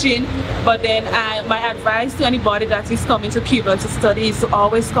challenging, but then my advice to anybody that is coming to Cuba to study is to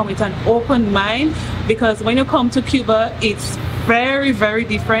always come with an open mind, because when you come to Cuba, it's very, very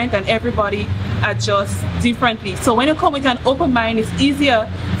different and everybody adjusts differently. So when you come with an open mind, it's easier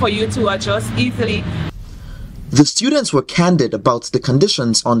for you to adjust easily. The students were candid about the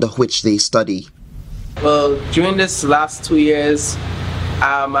conditions under which they study. Well, during this last 2 years,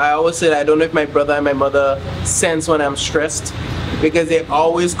 I always said I don't know if my brother and my mother sense when I'm stressed, because they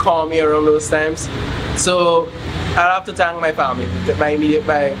always call me around those times. So I have to thank my family,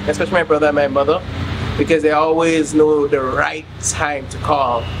 especially my brother and my mother, because they always know the right time to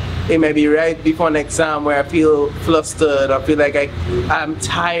call. It may be right before an exam where I feel flustered, or feel like I'm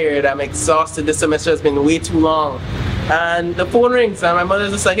tired, I'm exhausted, this semester has been way too long. And the phone rings and my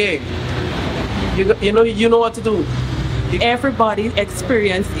mother's just like, hey, you know what to do. Everybody's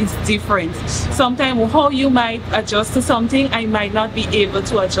experience is different. Sometimes how you might adjust to something, I might not be able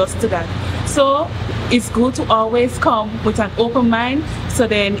to adjust to that. So it's good to always come with an open mind, so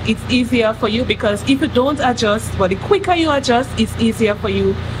then it's easier for you, because if you don't adjust, but the quicker you adjust, it's easier for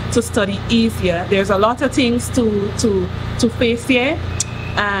you to study easier. There's a lot of things to face here,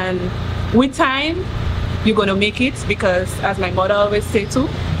 and with time, you're gonna make it, because as my mother always said too,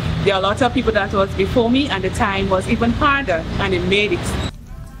 there are a lot of people that was before me and the time was even harder, and they made it.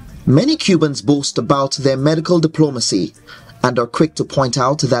 Many Cubans boast about their medical diplomacy and are quick to point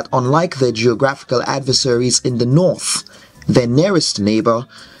out that unlike their geographical adversaries in the north, their nearest neighbor,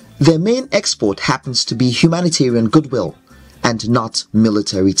 their main export happens to be humanitarian goodwill and not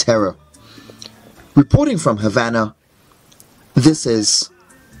military terror. Reporting from Havana, this is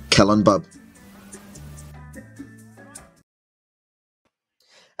Kellen Bubb.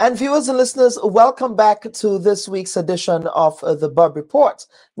 And viewers and listeners, welcome back to this week's edition of the Bubb Report.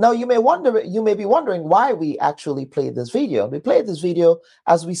 Now, you may be wondering why we actually played this video. We played this video,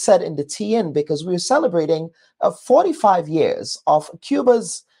 as we said in the TN, because we were celebrating 45 years of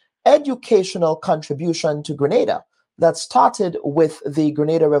Cuba's educational contribution to Grenada that started with the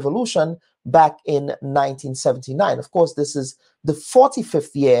Grenada Revolution back in 1979. Of course, this is the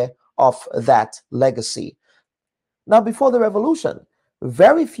 45th year of that legacy. Now, before the revolution,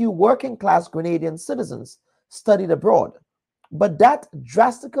 very few working-class Grenadian citizens studied abroad, but that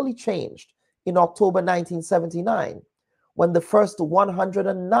drastically changed in October 1979, when the first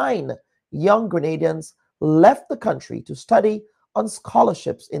 109 young Grenadians left the country to study on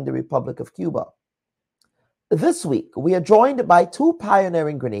scholarships in the Republic of Cuba. This week, we are joined by two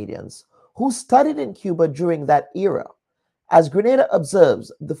pioneering Grenadians who studied in Cuba during that era, as Grenada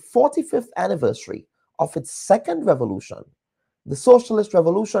observes the 45th anniversary of its second revolution, the Socialist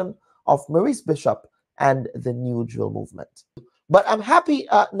Revolution of Maurice Bishop and the New Drill Movement. But I'm happy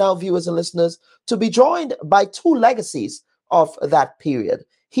now, viewers and listeners, to be joined by two legacies of that period.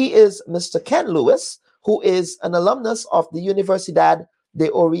 He is Mr. Ken Lewis, who is an alumnus of the Universidad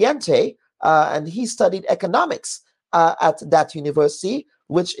de Oriente, and he studied economics at that university,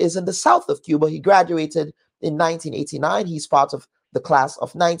 which is in the south of Cuba. He graduated in 1989. He's part of the class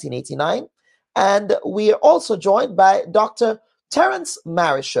of 1989. And we are also joined by Dr. Terence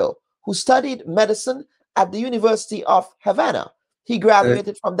Marichal, who studied medicine at the University of Havana. He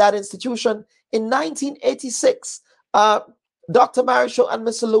graduated from that institution in 1986. Dr. Marichal and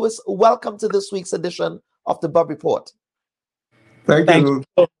Mr. Lewis, welcome to this week's edition of the Bubb Report. Thank you,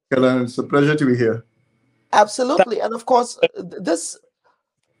 Kellen. It's a pleasure to be here. Absolutely. And of course, this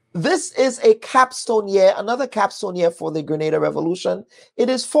is a capstone year, another capstone year for the Grenada Revolution. It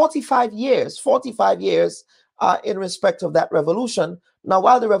is 45 years in respect of that revolution. Now,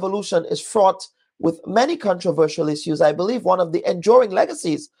 while the revolution is fraught with many controversial issues, I believe one of the enduring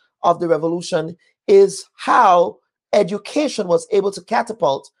legacies of the revolution is how education was able to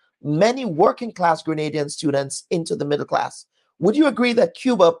catapult many working class Grenadian students into the middle class. Would you agree that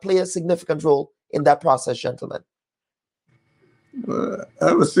Cuba played a significant role in that process, gentlemen?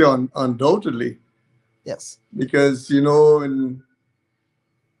 I would say undoubtedly. Yes. Because, you know, in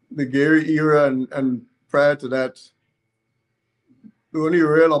the Gary era and prior to that, the only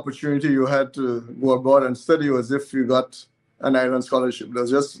real opportunity you had to go abroad and study was if you got an island scholarship. There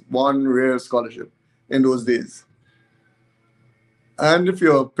was just one rare scholarship in those days. And if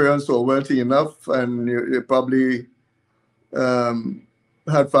your parents were wealthy enough and you probably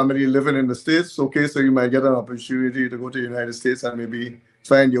had family living in the States, okay, so you might get an opportunity to go to the United States and maybe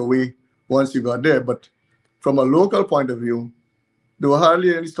find your way once you got there. But from a local point of view, there were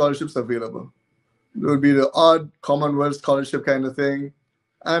hardly any scholarships available. There would be the odd Commonwealth scholarship kind of thing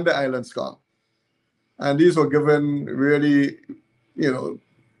and the Island Scholar. And these were given really, you know,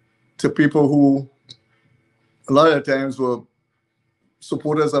 to people who a lot of times were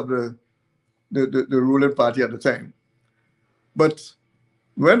supporters of the ruling party at the time. But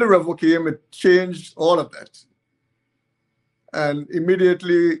when the revolt came, it changed all of that. And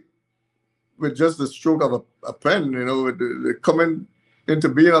immediately, with just the stroke of a pen, you know, with the coming into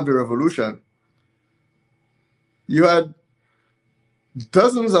being of the revolution, you had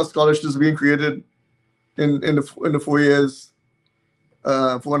dozens of scholarships being created in the 4 years,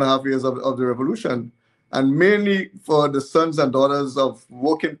 4.5 years of the revolution, and mainly for the sons and daughters of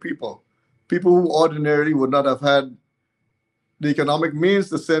working people who ordinarily would not have had the economic means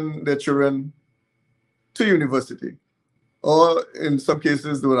to send their children to university. Or in some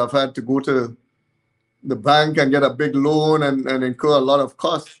cases, they would have had to go to the bank and get a big loan and incur a lot of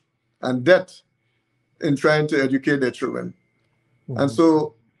cost and debt in trying to educate their children. Mm-hmm. And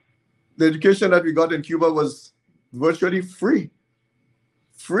so the education that we got in Cuba was virtually free.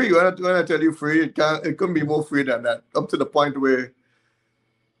 Free. When I tell you free, it couldn't be more free than that, up to the point where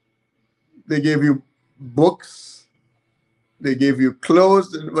they gave you books, they gave you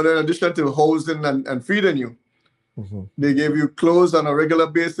clothes, but in addition to housing and feeding you, mm-hmm. They gave you clothes on a regular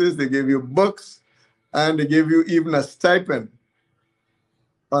basis, they gave you books, and they gave you even a stipend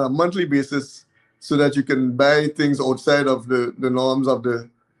on a monthly basis so that you can buy things outside of the norms of the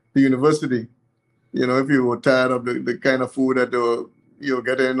university. You know, if you were tired of the kind of food that you're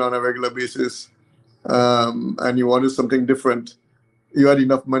getting on a regular basis and you wanted something different, you had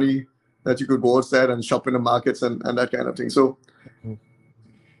enough money that you could go outside and shop in the markets and that kind of thing. So mm-hmm.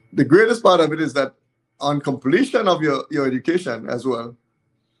 The greatest part of it is that on completion of your education as well,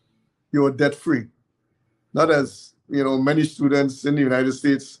 you are debt-free. not as many students in the United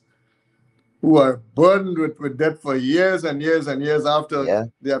States who are burdened with debt for years and years and years after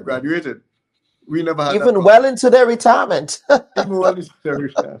they have graduated. We never had even well into their retirement. Even well into their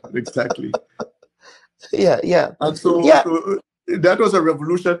retirement, exactly. Yeah. And so that was a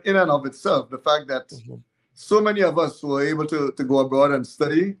revolution in and of itself. The fact that so many of us were able to go abroad and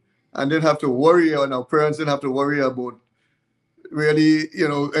study and didn't have to worry, and our parents didn't have to worry about really,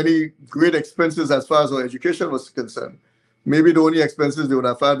 any great expenses as far as our education was concerned. Maybe the only expenses they would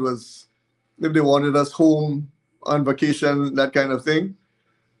have had was if they wanted us home on vacation, that kind of thing.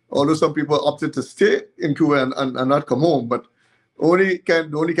 Although some people opted to stay in Cuba and not come home, but the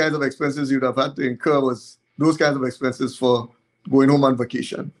only kinds of expenses you'd have had to incur was those kinds of expenses for going home on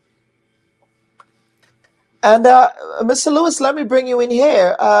vacation. And Mr. Lewis, let me bring you in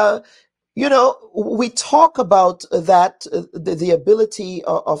here. We talk about that the ability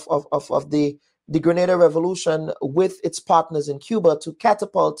of the Grenada Revolution with its partners in Cuba to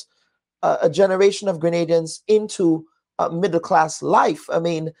catapult a generation of Grenadians into middle-class life. I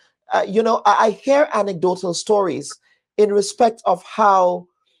mean, I hear anecdotal stories in respect of how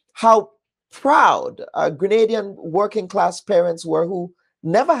proud Grenadian working-class parents were who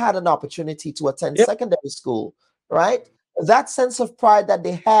never had an opportunity to attend secondary school, right? That sense of pride that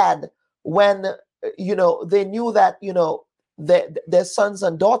they had when, they knew that, their sons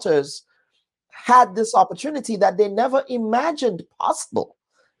and daughters had this opportunity that they never imagined possible.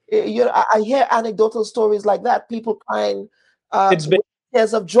 I hear anecdotal stories like that, people crying with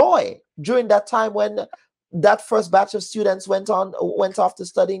tears of joy during that time when that first batch of students went off to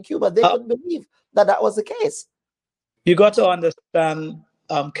study in Cuba. They couldn't believe that was the case. You got to understand,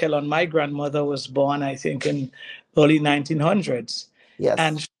 Kellon, my grandmother was born, I think, in early 1900s. Yes.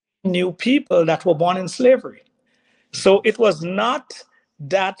 And she knew people that were born in slavery. So it was not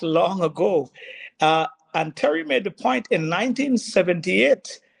that long ago. And Terry made the point, in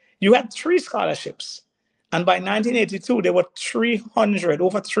 1978, you had 3 scholarships. And by 1982, there were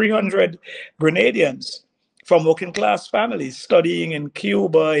over 300 Grenadians from working class families studying in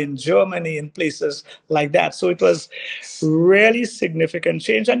Cuba, in Germany, in places like that. So it was really significant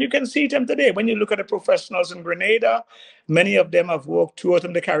change. And you can see them today. When you look at the professionals in Grenada, many of them have worked throughout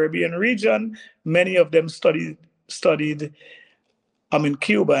in the Caribbean region. Many of them studied in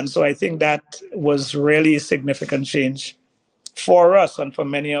Cuba. And so I think that was really a significant change for us and for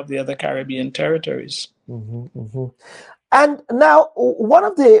many of the other Caribbean territories. And now, one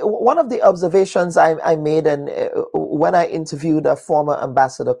of the observations I made, and when I interviewed a former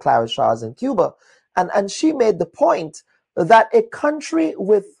ambassador, Clara Charles, in Cuba, and she made the point that a country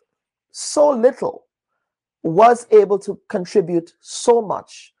with so little was able to contribute so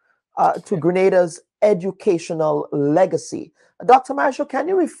much to Grenada's educational legacy. Dr. Marshall, can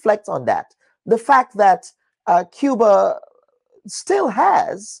you reflect on that? The fact that Cuba still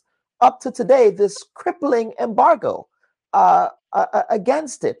has, up to today, this crippling embargo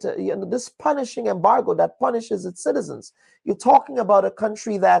against it, this punishing embargo that punishes its citizens. You're talking about a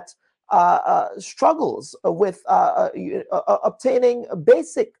country that struggles with obtaining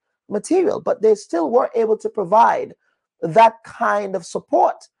basic material, but they still were able to provide that kind of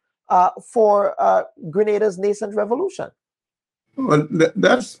support for Grenada's nascent revolution. Well,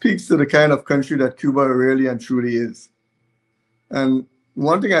 that speaks to the kind of country that Cuba really and truly is. And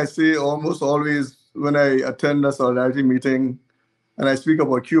one thing I say almost always when I attend a solidarity meeting and I speak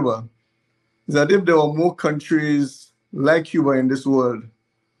about Cuba is that if there were more countries like Cuba in this world,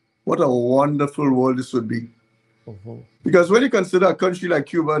 what a wonderful world this would be. Because when you consider a country like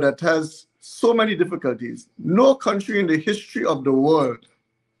Cuba that has so many difficulties, no country in the history of the world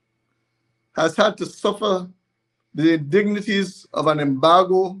has had to suffer the indignities of an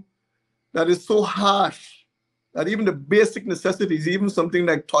embargo that is so harsh that even the basic necessities, even something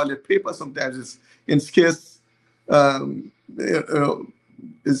like toilet paper, sometimes is in scarce,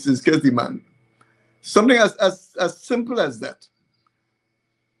 is in scarce demand. Something as simple as that.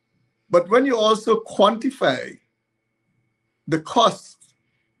 But when you also quantify the cost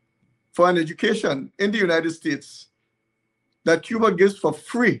for an education in the United States that Cuba gives for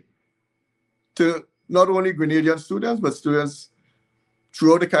free to not only Grenadian students, but students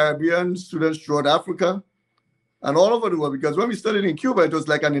throughout the Caribbean, students throughout Africa, and all over the world. Because when we studied in Cuba, it was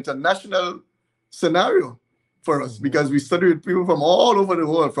like an international scenario for us, because we studied with people from all over the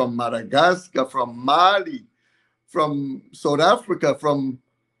world, from Madagascar, from Mali, from South Africa, from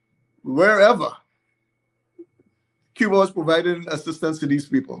wherever. Cuba was providing assistance to these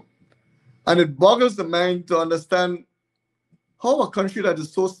people. And it boggles the mind to understand how a country that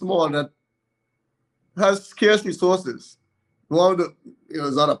is so small, that has scarce resources,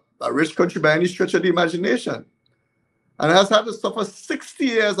 is not a rich country by any stretch of the imagination, and has had to suffer 60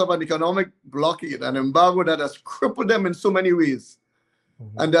 years of an economic blockade, an embargo that has crippled them in so many ways.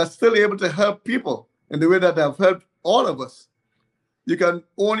 And they're still able to help people in the way that they have helped all of us. You can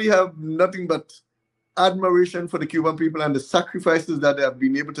only have nothing but admiration for the Cuban people and the sacrifices that they have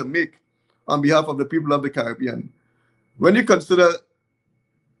been able to make on behalf of the people of the Caribbean. When you consider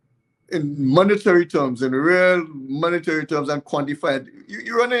in monetary terms, in real monetary terms and quantified,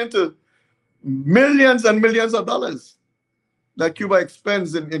 you run into millions and millions of dollars that Cuba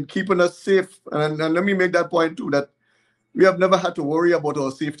expends in keeping us safe. And let me make that point too, that we have never had to worry about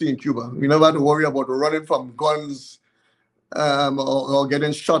our safety in Cuba. We never had to worry about running from guns or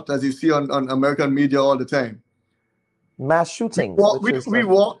getting shot, as you see on American media all the time. Mass shootings.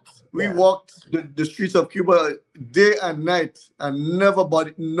 We walked the streets of Cuba day and night, and no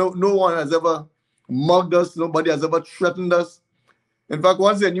one has ever mugged us. Nobody has ever threatened us. In fact,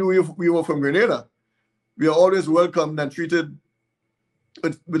 once they knew we were from Grenada, we are always welcomed and treated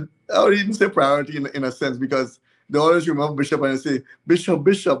with I would even say priority in a sense, because they always remember Bishop and they say, Bishop,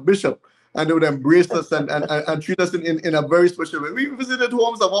 Bishop, Bishop. And they would embrace us and treat us in a very special way. We visited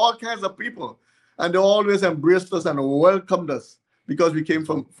homes of all kinds of people, and they always embraced us and welcomed us because we came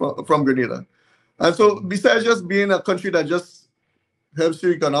from Grenada. And so besides just being a country that just helps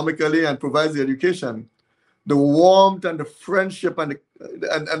you economically and provides the education, the warmth and the friendship and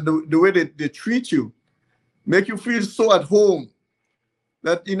the way they treat you make you feel so at home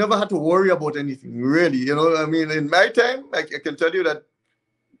that you never had to worry about anything, really. You know, I mean, in my time, I can tell you that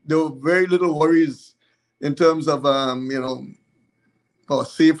there were very little worries in terms of, or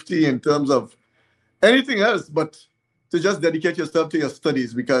safety, in terms of anything else, but to just dedicate yourself to your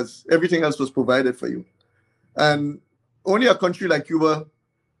studies, because everything else was provided for you. And only a country like Cuba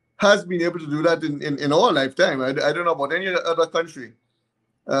has been able to do that in our lifetime. I don't know about any other country,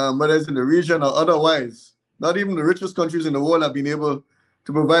 whether it's in the region or otherwise. Not even the richest countries in the world have been able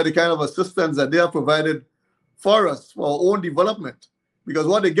to provide the kind of assistance that they have provided for us, for our own development. Because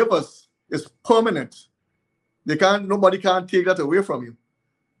what they give us is permanent. Nobody can take that away from you.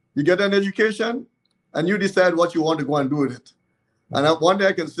 You get an education, and you decide what you want to go and do with it. And one thing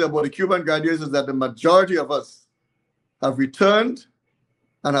I can say about the Cuban graduates is that the majority of us have returned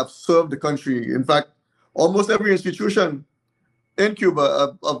and have served the country. In fact, almost every institution in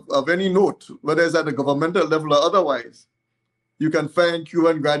Cuba of any note, whether it's at the governmental level or otherwise, you can find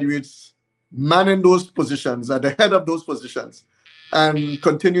Cuban graduates manning those positions, at the head of those positions, and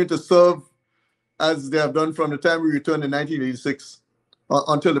continue to serve as they have done from the time we returned in 1986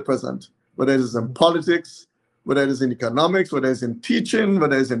 until the present, whether it is in politics, whether it is in economics, whether it's in teaching,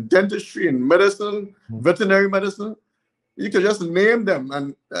 whether it's in dentistry, in medicine, veterinary medicine. You can just name them,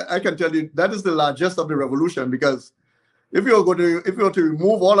 and I can tell you that is the largest of the revolution, because if you were to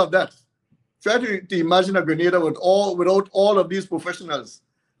remove all of that, try to imagine a Grenada without all of these professionals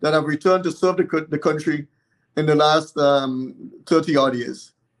that have returned to serve the country in the last 30-odd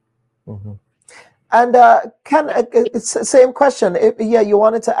years. Mm-hmm. And same question. You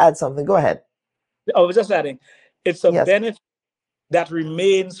wanted to add something. Go ahead. I was just adding, it's a benefit that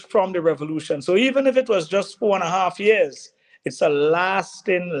remains from the revolution. So even if it was just 4.5 years, it's a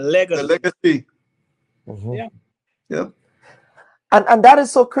lasting legacy. The legacy. Mm-hmm. Yeah. And that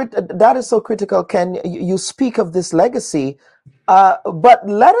is so critical, Ken. You speak of this legacy, but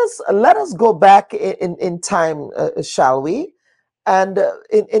let us go back in time, shall we? And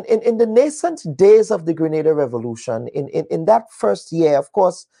in the nascent days of the Grenada Revolution, in that first year, of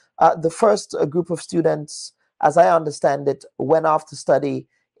course, the first group of students, as I understand it, went off to study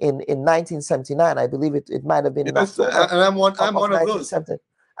in 1979. I believe it might have been. Yes, and I'm one of those.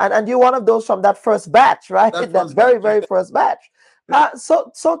 And you're one of those from that first batch, right? That very first batch.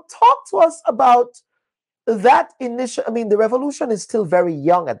 So talk to us about that initial. I mean, the revolution is still very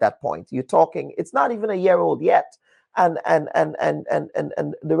young at that point. You're talking; it's not even a year old yet. And the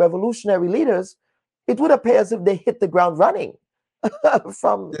revolutionary leaders, it would appear as if they hit the ground running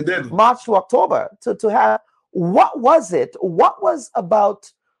from March to October to have. What was it? What was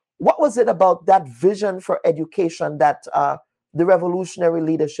it about that vision for education that the revolutionary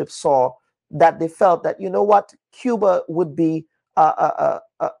leadership saw, that they felt that, you know what, Cuba would be a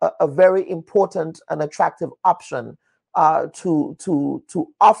very important and attractive option to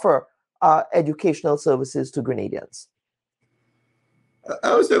offer educational services to Grenadians?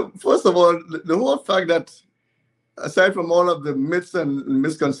 I would say, first of all, the whole fact that, aside from all of the myths and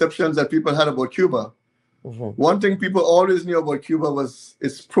misconceptions that people had about Cuba, one thing people always knew about Cuba was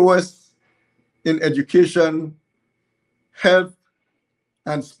its prowess in education, health,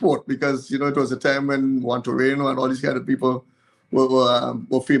 and sport, because, it was a time when Rein and all these kind of people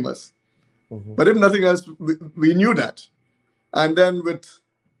were famous. But if nothing else, we knew that. And then with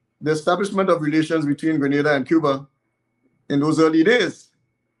the establishment of relations between Grenada and Cuba in those early days,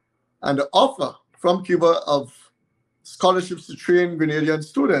 and the offer from Cuba of scholarships to train Grenadian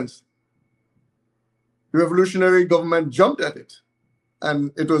students, the revolutionary government jumped at it.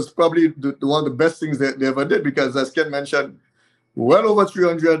 And it was probably one of the best things they ever did, because as Ken mentioned, well over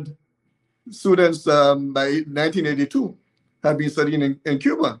 300 students by 1982 had been studying in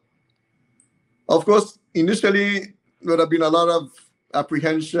Cuba. Of course, initially, there would have been a lot of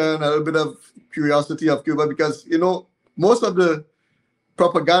apprehension, a little bit of curiosity of Cuba, because, most of the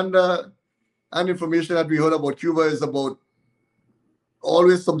propaganda and information that we heard about Cuba is about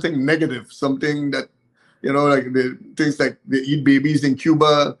always something negative, something that, like the things like they eat babies in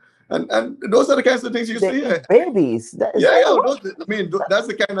Cuba, and those are the kinds of things you see. Babies. That's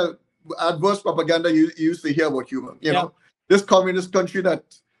the kind of adverse propaganda you used to hear about Cuba. You know, this communist country that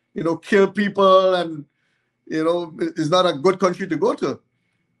kill people and is not a good country to go to.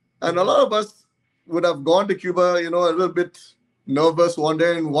 And a lot of us would have gone to Cuba, a little bit nervous,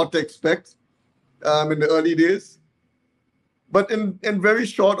 wondering what to expect in the early days. But in very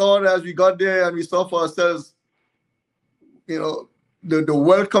short order, as we got there and we saw for ourselves, the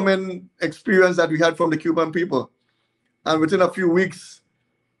welcoming experience that we had from the Cuban people. And within a few weeks,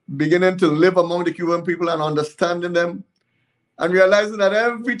 beginning to live among the Cuban people and understanding them, and realizing that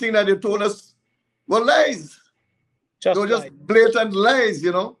everything that they told us were lies. They were just blatant lies,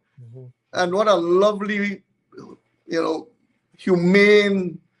 And what a lovely,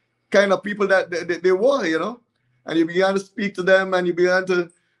 humane kind of people that they were, And you began to speak to them, and you began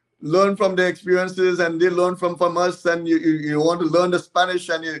to learn from their experiences, and they learn from us, and you want to learn the Spanish,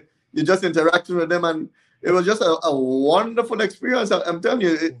 and you just interacting with them, and it was just a wonderful experience. I'm telling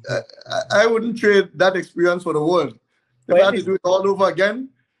you, I wouldn't trade that experience for the world. If I had to do it all over again,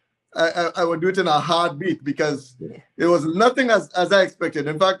 I would do it in a heartbeat, because it was nothing as I expected.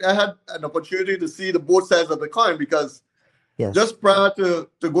 In fact, I had an opportunity to see the both sides of the coin, because just prior to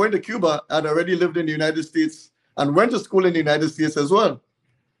going to Cuba, I'd already lived in the United States and went to school in the United States as well.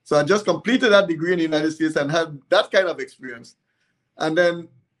 So I just completed that degree in the United States and had that kind of experience. And then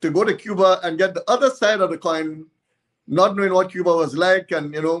to go to Cuba and get the other side of the coin, not knowing what Cuba was like,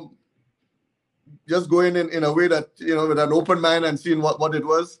 and, just going in a way that, with an open mind and seeing what it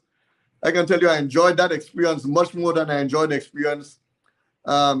was. I can tell you I enjoyed that experience much more than I enjoyed the experience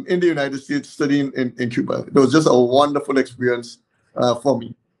in the United States studying in Cuba. It was just a wonderful experience for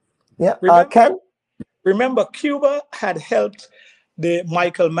me. Yeah, Ken? Remember, Cuba had helped the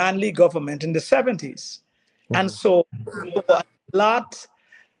Michael Manley government in the 70s. And so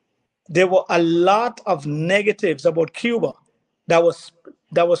there were a lot of negatives about Cuba that was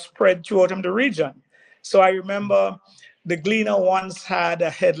spread throughout the region. So I remember the Gleaner once had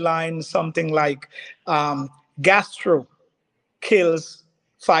a headline, something like, Gastro kills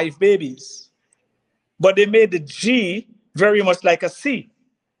 5 babies. But they made the G very much like a C.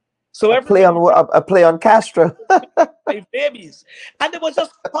 So a play on Castro. 5 babies. And there was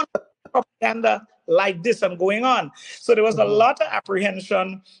just propaganda like this and going on. So there was a lot of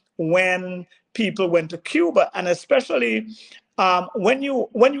apprehension when people went to Cuba, and especially when you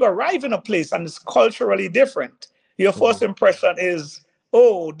arrive in a place and it's culturally different, your first impression is,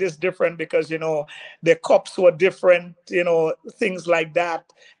 oh, this different because, the cups were different, things like that.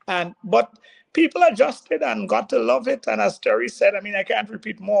 But people adjusted and got to love it. And as Terry said, I can't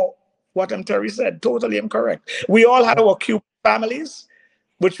repeat more what Terry said, totally incorrect. We all had our Cuban families,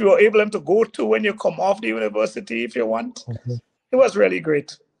 which we were able to go to when you come off the university, if you want. It was really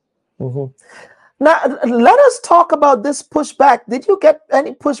great. Now, let us talk about this pushback. Did you get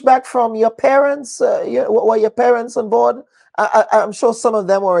any pushback from your parents? Were your parents on board? I'm sure some of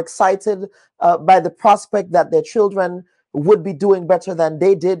them were excited by the prospect that their children would be doing better than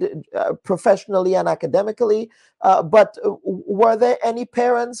they did professionally and academically. But were there any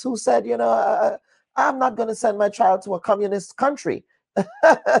parents who said, I'm not going to send my child to a communist country? Was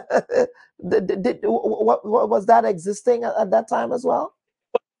that existing at that time as well?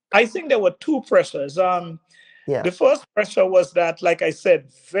 I think there were 2 pressures. The first pressure was that, like I said,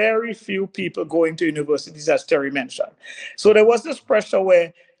 very few people going to universities, as Terry mentioned. So there was this pressure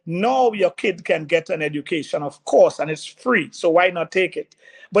where, no, your kid can get an education, of course, and it's free, so why not take it?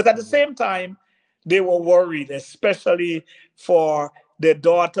 But at the same time, they were worried, especially for their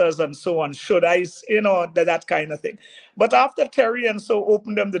daughters and so on. Should I, that kind of thing. But after Terry and so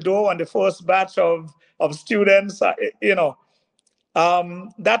opened them the door and the first batch of students, that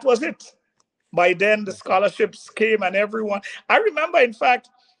was it. By then, the scholarships came and everyone. I remember, in fact,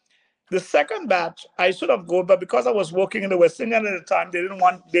 The second batch, I should have gone, but because I was working in the West Indian at the time,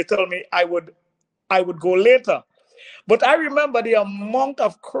 they told me I would go later. But I remember the amount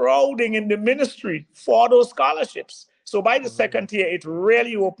of crowding in the ministry for those scholarships. So by the second year, it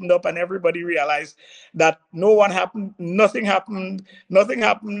really opened up and everybody realized that nothing happened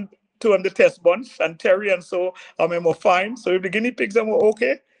to them, the test bunch, and Terry and so were fine. So if the guinea pigs were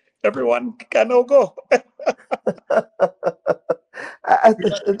okay, everyone can now go.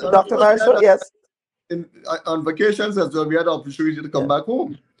 Dr. Marisol, yes. On vacations as well, we had the opportunity to come back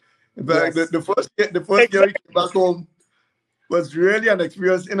home. In fact, Yes. the first year we came back home was really an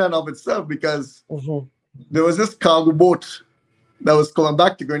experience in and of itself, because there was this cargo boat that was coming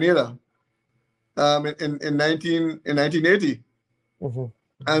back to Grenada in 1980.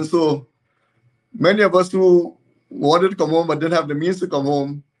 And so many of us who wanted to come home but didn't have the means to come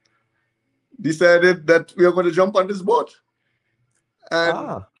home decided that we are going to jump on this boat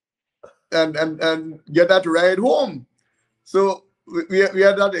and get that ride home. So we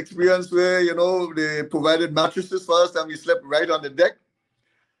had that experience where, you know, they provided mattresses for us and we slept right on the deck.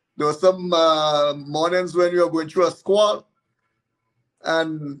 There were some mornings when we were going through a squall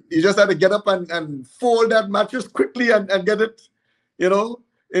and you just had to get up and fold that mattress quickly and get it, you know,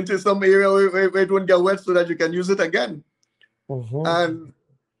 into some area where it wouldn't get wet so that you can use it again. And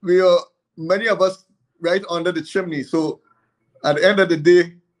many of us right under the chimney. So at the end of the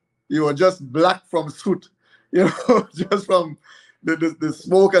day, you were just black from soot, you know, just from the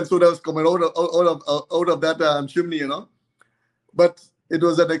smoke and soot that was coming out of that chimney, you know. But it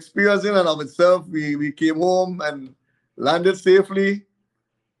was an experience in and of itself. We came home and landed safely,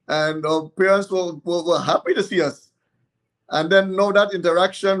 and our parents were happy to see us. And then now that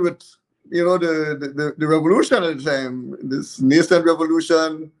interaction with, you know, the revolution at the time, this nascent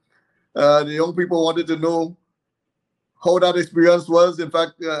revolution, the young people wanted to know how that experience was. In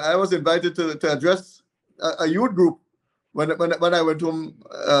fact, I was invited to address a youth group when I went home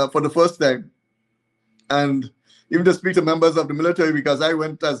for the first time, and even to speak to members of the military, because I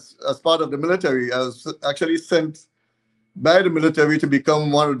went as part of the military. I was actually sent by the military to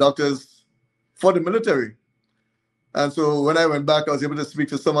become one of the doctors for the military. And so when I went back, I was able to speak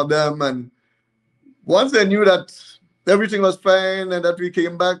to some of them. And once they knew that everything was fine and that we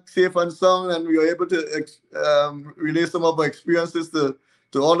came back safe and sound and we were able to relay some of our experiences to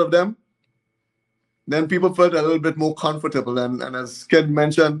all of them, then people felt a little bit more comfortable. And as Ken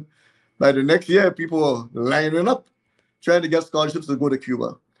mentioned, by the next year, people were lining up, trying to get scholarships to go to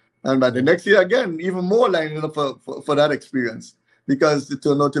Cuba. And by the next year, again, even more lining up for that experience, because it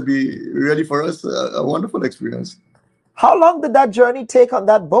turned out to be really, for us, a wonderful experience. How long did that journey take on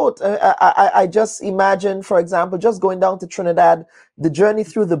that boat? I just imagine, for example, just going down to Trinidad, the journey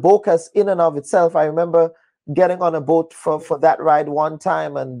through the Bocas in and of itself. I remember getting on a boat for that ride one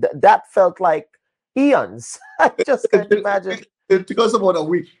time, and that felt like eons. I just can't imagine. It took us about a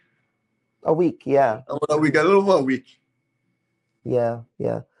week. A week, yeah. About a week, a little over a week. Yeah.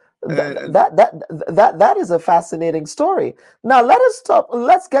 That is a fascinating story. Now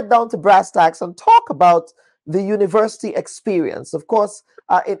let's get down to brass tacks and talk about the university experience. Of course,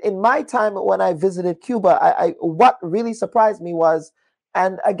 in my time when I visited Cuba, I what really surprised me was,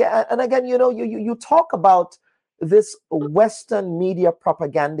 and again, you know, you talk about this Western media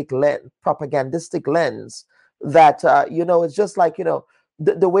propagandistic lens that you know, it's just like, you know,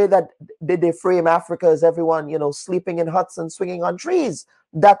 the way that they frame Africa as everyone, you know, sleeping in huts and swinging on trees,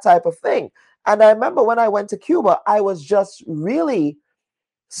 that type of thing. And I remember when I went to Cuba, I was just really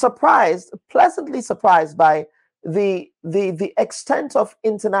surprised, pleasantly surprised by the extent of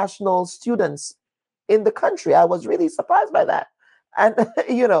international students in the country. I was really surprised by that. And,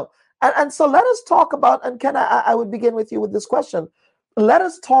 you know, and so let us talk about, and Ken, I would begin with you with this question. Let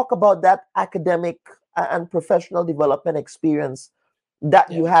us talk about that academic and professional development experience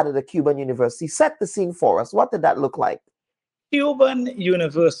that you had at a Cuban university. Set the scene for us. What did that look like? Cuban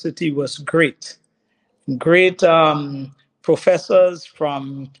University was great. Great professors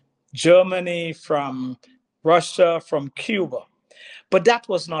from Germany, from Russia, from Cuba. But that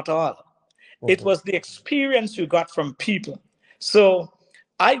was not all. It was the experience you got from people. So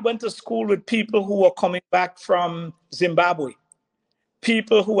I went to school with people who were coming back from Zimbabwe,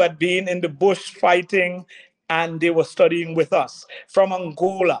 people who had been in the bush fighting, and they were studying with us. From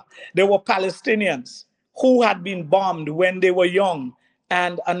Angola, there were Palestinians who had been bombed when they were young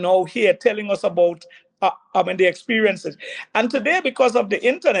and are now here telling us about the experiences. And today, because of the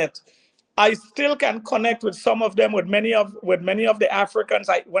internet, I still can connect with some of them, with many of the Africans.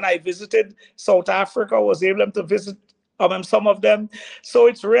 When I visited South Africa, I was able to visit some of them. So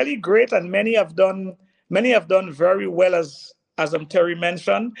it's really great, and many have done very well as as Terry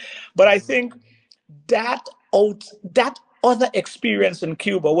mentioned. But I think that other experience in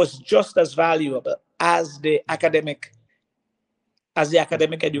Cuba was just as valuable as the academic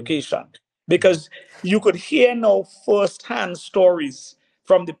education, because you could hear now firsthand stories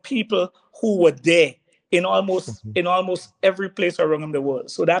from the people who were there in almost every place around in the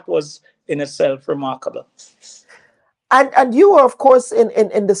world. So that was in itself remarkable. And you were, of course,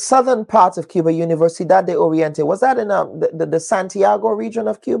 in the southern part of Cuba, Universidad de Oriente. Was that in the Santiago region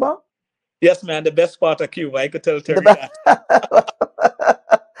of Cuba? Yes, man, the best part of Cuba. I could tell Terry that.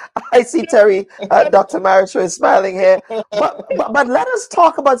 I see Terry, Dr. Maricho is smiling here. But let us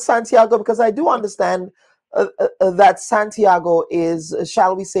talk about Santiago, because I do understand that Santiago is,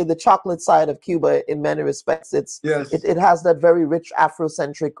 shall we say, the chocolate side of Cuba in many respects. It has that very rich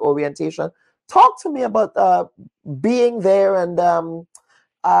Afrocentric orientation. Talk to me about being there and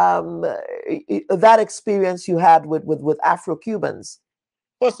that experience you had with Afro-Cubans.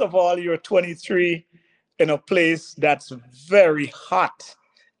 First of all, you're 23 in a place that's very hot.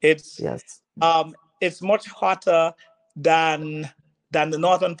 It's much hotter than the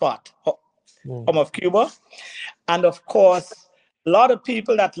northern part of Cuba. And of course, a lot of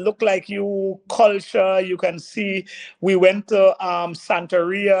people that look like you, culture, you can see. We went to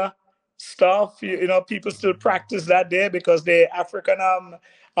Santeria stuff. You know, people still practice that there because they're African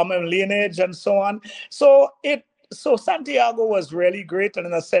lineage and so on. So Santiago was really great, and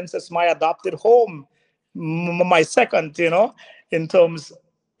in a sense, it's my adopted home, my second, you know, in terms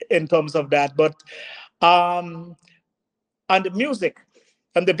of that. But and the music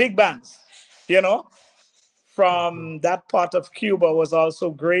and the big bands, you know, from that part of Cuba was also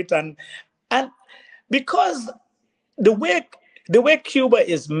great, and because the way Cuba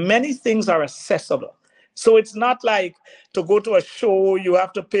is, many things are accessible. So it's not like to go to a show, you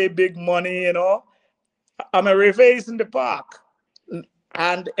have to pay big money, you know. I'm a revés in the park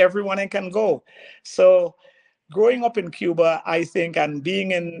and everyone can go. So growing up in Cuba, I think, and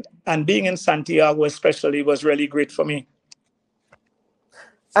being in Santiago especially was really great for me.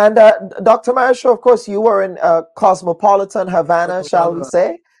 And Dr. Maricho, of course, you were in cosmopolitan Havana, shall we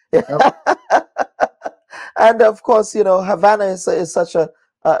say? Yep. And of course, you know, Havana is such a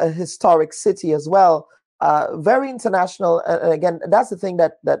historic city as well, very international. And again, that's the thing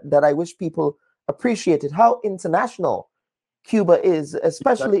that I wish people appreciated, how international Cuba is,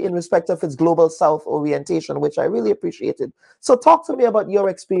 especially in respect of its global South orientation, which I really appreciated. So talk to me about your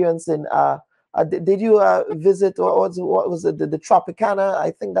experience in, did you visit, or what was it, the Tropicana?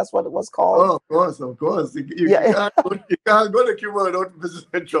 I think that's what it was called. Oh, of course. You can't go to Cuba without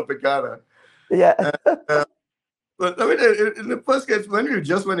visiting Tropicana. Yeah. But I mean, in the first case, when we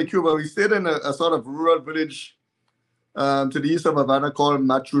just went to Cuba, we stayed in a sort of rural village to the east of Havana called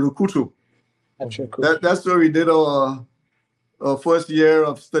Machurucutu. That's where we did our first year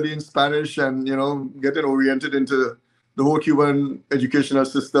of studying Spanish and, you know, getting oriented into the whole Cuban educational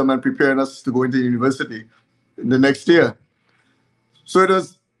system and preparing us to go into university in the next year. So it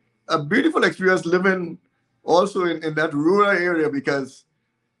was a beautiful experience living also in that rural area, because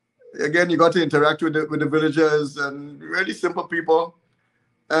again, you got to interact with the villagers and really simple people.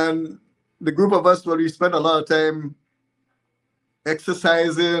 And the group of us, well, we spent a lot of time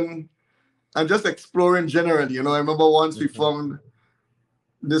exercising and just exploring generally. You know, I remember once we found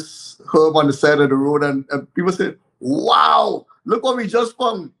this herb on the side of the road, and people said, "Wow, look what we just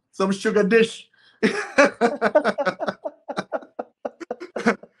found, some sugar dish."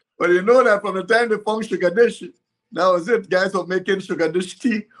 But you know that from the time they found sugar dish, that was it. Guys were making sugar dish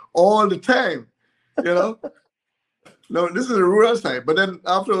tea all the time, you know. No, this is a rural side. But then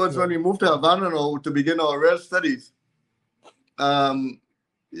afterwards, when we moved to Havana now to begin our real studies,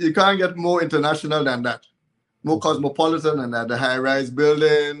 you can't get more international than that, more cosmopolitan than that. The high-rise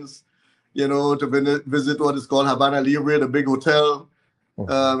buildings, you know, to visit what is called Havana Libre, the big hotel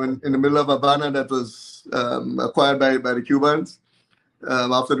in the middle of Havana that was acquired by the Cubans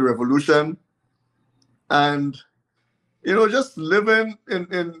after the revolution. And, you know, just living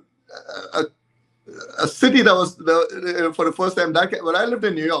in a city that was, for the first time, well, I lived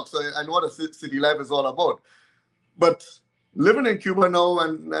in New York, so I know what a city life is all about. But living in Cuba now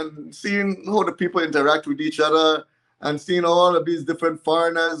and seeing how the people interact with each other and seeing all of these different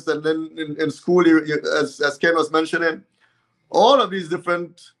foreigners, and then in school, as Ken was mentioning, all of these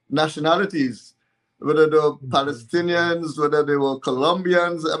different nationalities, whether they were Palestinians, whether they were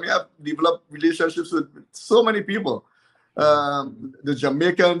Colombians. I mean, I've developed relationships with so many people. The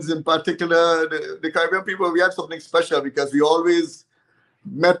Jamaicans in particular, the Caribbean people, we had something special because we always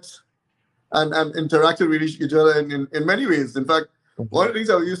met and interacted with each other in many ways. In fact, one of the things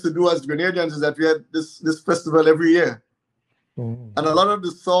that we used to do as Grenadians is that we had this festival every year. And a lot of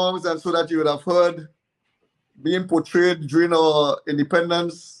the songs and so that you would have heard being portrayed during our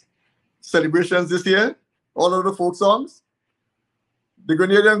independence celebrations this year, all of the folk songs, the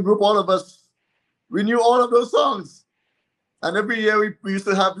Grenadian group, all of us, we knew all of those songs. And every year we used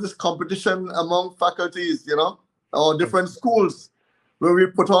to have this competition among faculties, or different schools, where we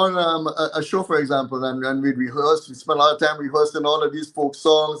put on a show, for example, and we'd rehearse. We spent a lot of time rehearsing all of these folk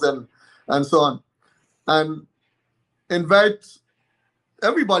songs and so on. And invite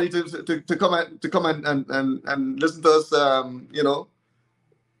everybody to come and listen to us,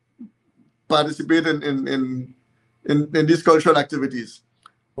 participate in these cultural activities.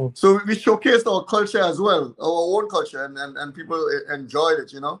 So we showcased our culture as well, our own culture, and people enjoyed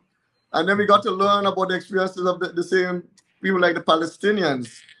it, And then we got to learn about the experiences of the same people like the Palestinians.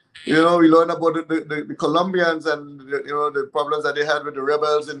 We learned about the Colombians and the problems that they had with the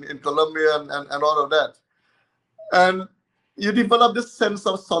rebels in Colombia and all of that. And you develop this sense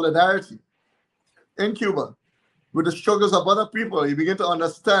of solidarity in Cuba with the struggles of other people. You begin to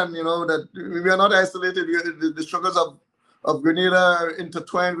understand, that we are not isolated. The struggles of Grenada are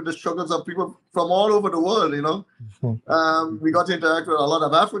intertwined with the struggles of people from all over the world, We got to interact with a lot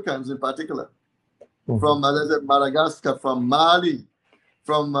of Africans in particular, from, as I said, Madagascar, from Mali,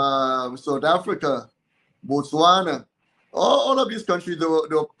 from South Africa, Botswana. All of these countries, they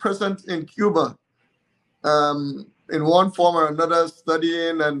were present in Cuba in one form or another,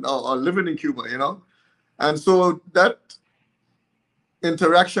 studying or living in Cuba, And so that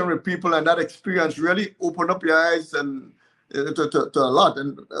interaction with people and that experience really opened up your eyes and to a lot.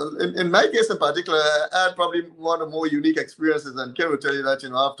 And in my case in particular, I had probably one of the more unique experiences. And Ken will tell you that,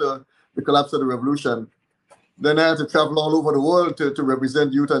 after the collapse of the revolution, then I had to travel all over the world to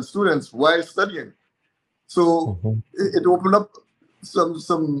represent youth and students while studying. So it opened up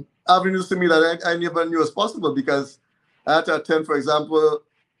some avenues to me that I never knew was possible, because I had to attend, for example,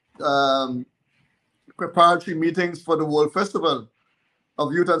 preparatory meetings for the World Festival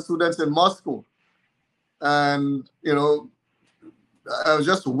of Youth and Students in Moscow. And, I was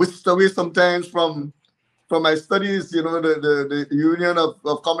just whisked away sometimes from my studies. The Union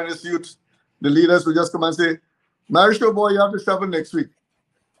of Communist Youth, the leaders would just come and say, Marisho, boy, you have to travel next week.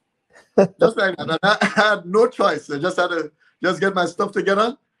 Just like that. And I had no choice. I just had to just get my stuff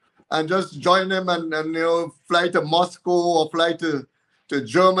together and just join them and fly to Moscow or fly to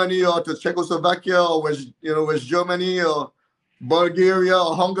Germany or to Czechoslovakia or West Germany or Bulgaria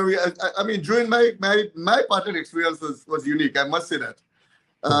or Hungary. I mean, during my part of the experience was unique. I must say that,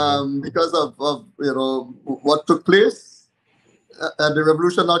 because of what took place at the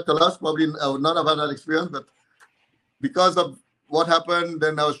revolution not collapsed. Probably I would not have had that experience, but because of what happened,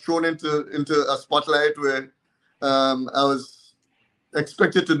 then I was thrown into a spotlight where I was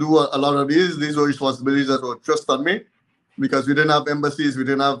expected to do a lot of these. These were responsibilities that were thrust on me, because we didn't have embassies, we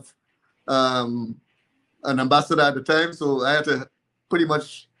didn't have an ambassador at the time, so I had to pretty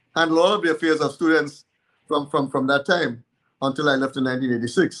much handle all of the affairs of students from that time until I left in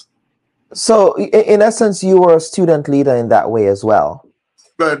 1986. So, in essence, you were a student leader in that way as well.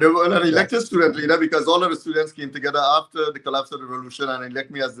 Right, they were an elected student leader, because all of the students came together after the collapse of the revolution and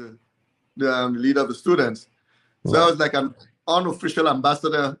elected me as the leader of the students. So I was like an unofficial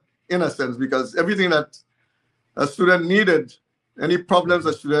ambassador in a sense, because everything that a student needed, any problems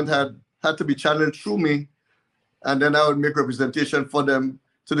a student had to be channeled through me, and then I would make representation for them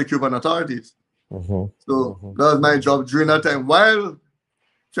to the Cuban authorities. So that was my job during that time, while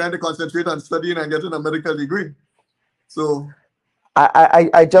trying to concentrate on studying and getting a medical degree. So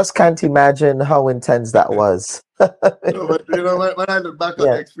I just can't imagine how intense that was. But when I look back on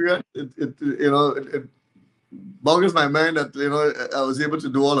the experience, it boggles my mind that I was able to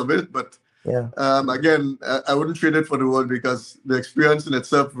do all of it. But again, I wouldn't trade it for the world, because the experience in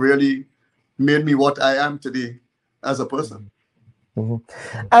itself really made me what I am today as a person.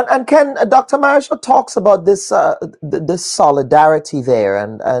 And Ken, Dr. Marisho talks about this this solidarity there,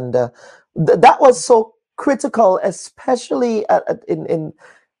 and that was so critical, especially in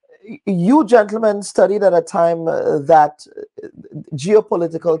you gentlemen studied at a time that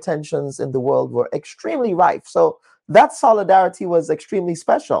geopolitical tensions in the world were extremely rife. So that solidarity was extremely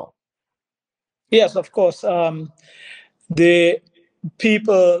special. Yes, of course. The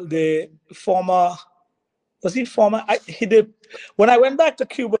people, the former, when I went back to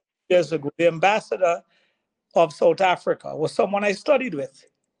Cuba years ago, the ambassador of South Africa was someone I studied with.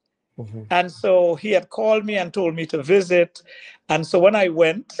 And so he had called me and told me to visit. And so when I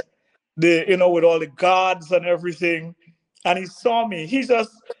went, with all the guards and everything, and he saw me, he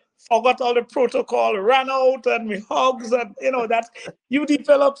just forgot all the protocol, ran out and we hugs, and that you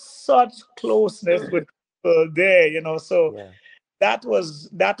develop such closeness with people there, you know. So Yeah. that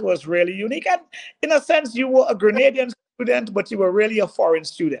was really unique. And in a sense, you were a Grenadian student, but you were really a foreign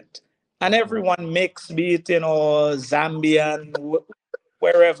student. And everyone mixed, be it, you know, Zambian,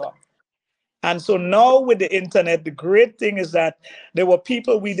 wherever. And so now with the internet, the great thing is that there were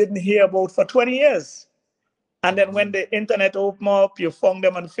people we didn't hear about for 20 years. And then when the internet opened up, you found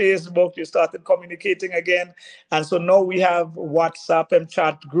them on Facebook, you started communicating again. And so now we have WhatsApp and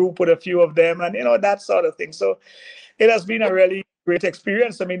chat group with a few of them and, you know, that sort of thing. So it has been a really great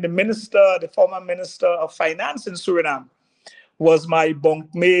experience. I mean, the former minister of finance in Suriname was my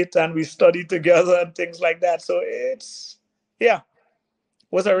bunkmate, and we studied together and things like that. So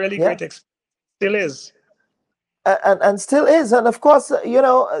was a really great experience. Still is. And still is, and of course, you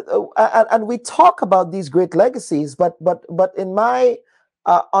know, and we talk about these great legacies, but in my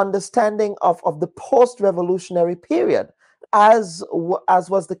understanding of the post-revolutionary period, as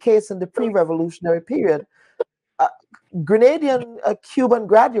was the case in the pre-revolutionary period, Grenadian Cuban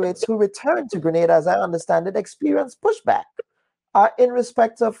graduates who returned to Grenada, as I understand it, experienced pushback in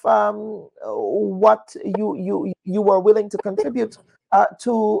respect of what you were willing to contribute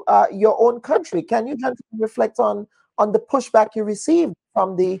to your own country. Can you reflect on the pushback you received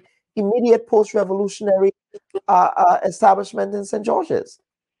from the immediate post-revolutionary establishment in St. George's?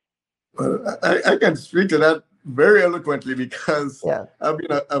 Well, I can speak to that very eloquently because I've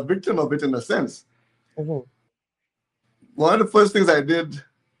been a victim of it in a sense. One of the first things I did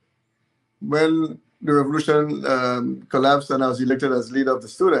when the revolution collapsed and I was elected as leader of the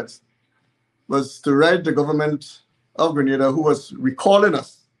students was to write the government of Grenada, who was recalling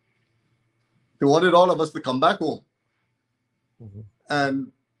us. They wanted all of us to come back home.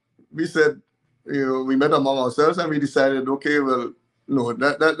 And we said, you know, we met among ourselves and we decided, okay, well, no,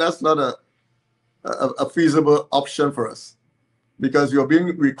 that's not a feasible option for us, because you're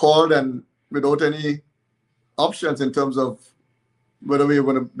being recalled and without any options in terms of whether we're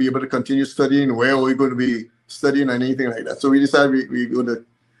going to be able to continue studying, where we're going to be studying, and anything like that. So we decided we're going to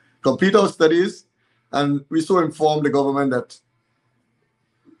complete our studies, and we so informed the government that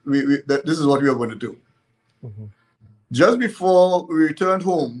that this is what we are going to do. Just before we returned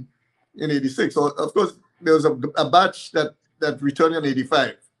home in '86, so of course there was a batch that returned in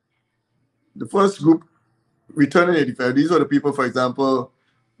 '85. The first group returned in '85. These were the people, for example,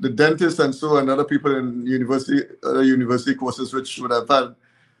 the dentists and so, and other people in university courses, which would have had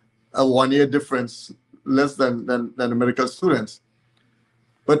a 1 year difference less than the medical students.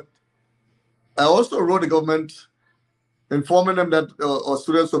 But I also wrote the government informing them that our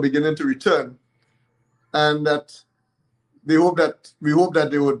students were beginning to return, and that we hope that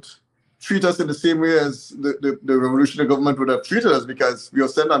they would treat us in the same way as the revolutionary government would have treated us, because we were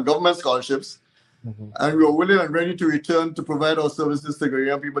sent on government scholarships. And we were willing and ready to return to provide our services to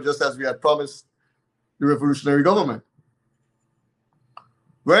Ghanaian people, just as we had promised the revolutionary government.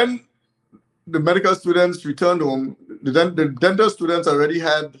 When the medical students returned home, the dental students already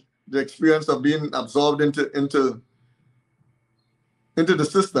had the experience of being absorbed into the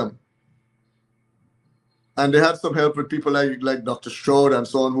system. And they had some help with people like Dr. Stroud and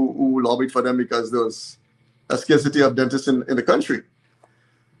so on, who lobbied for them because there was a scarcity of dentists in the country.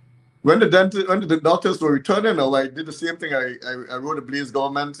 When the doctors were returning, I did the same thing. I wrote a Blaze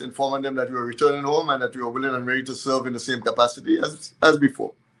government informing them that we were returning home and that we were willing and ready to serve in the same capacity as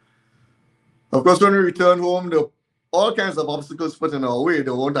before. Of course, when we returned home, there were all kinds of obstacles put in our way.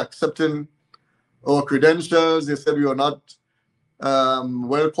 They weren't accepting our credentials. They said we were not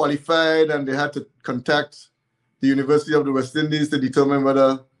well qualified, and they had to contact the University of the West Indies to determine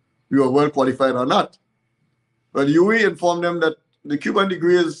whether we were well qualified or not. But UE informed them that the Cuban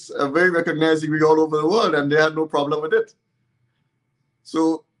degree is a very recognized degree all over the world, and they had no problem with it.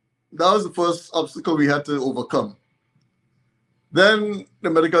 So that was the first obstacle we had to overcome. Then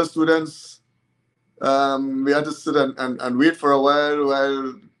the medical students, we had to sit and wait for a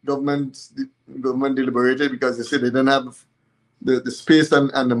while government deliberated, because they said they didn't have the space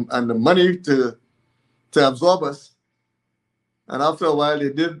and the money to absorb us. And after a while, they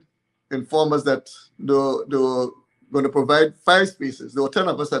did inform us that they were going to provide 5 spaces. There were 10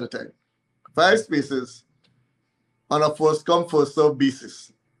 of us at a time. 5 spaces on a first come, first served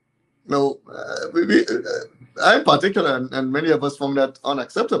basis. Now, I in particular, and many of us found that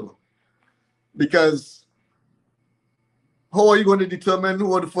unacceptable, because how are you going to determine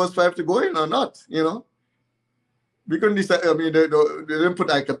who are the first 5 to go in or not? You know, we couldn't decide. I mean, they didn't put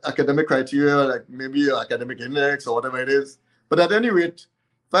academic criteria, like maybe academic index or whatever it is. But at any rate,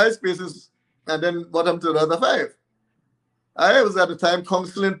 5 spaces, and then what happened to the other 5? I was at the time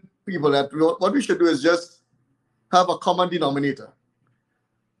counseling people that what we should do is just have a common denominator.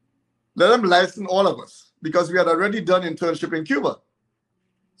 Let them license all of us. because we had already done internship in Cuba.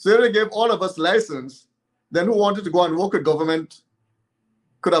 So they gave all of us license. Then who wanted to go and work with government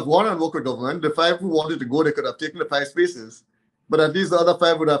could have gone and worked with government. The 5 who wanted to go, they could have taken the 5 spaces. But at least the other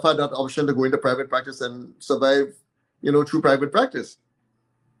 5 would have had that option to go into private practice and survive, through private practice.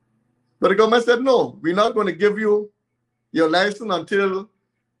 But the government said, no, we're not going to give you your license until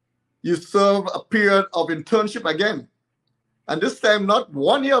you serve a period of internship again. And this time, not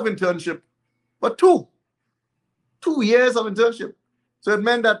 1 year of internship, but 2. 2 years of internship. So it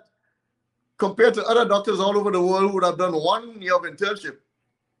meant that compared to other doctors all over the world who would have done 1 year of internship,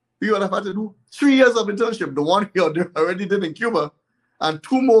 we would have had to do 3 years of internship. The 1 year they already did in Cuba, and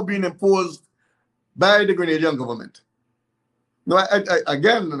 2 more being imposed by the Grenadian government. No,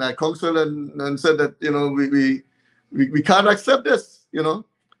 I counseled and said that we can't accept this,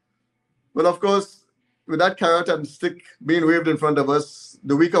 But of course, with that carrot and stick being waved in front of us,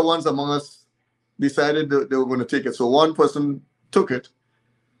 the weaker ones among us decided they were going to take it. So one person took it,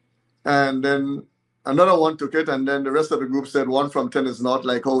 and then another one took it, and then the rest of the group said one from 10 is not,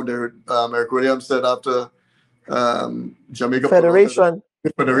 like how Eric Williams said after Jamaica Federation.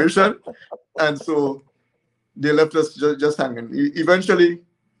 And so they left us just hanging. Eventually,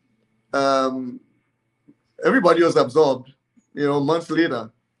 everybody was absorbed, months later.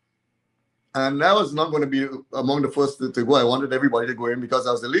 And I was not going to be among the first to go. I wanted everybody to go in because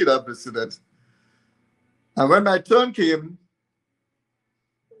I was the leader of the students. And when my turn came,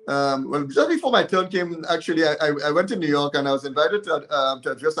 just before my turn came, actually, I went to New York and I was invited to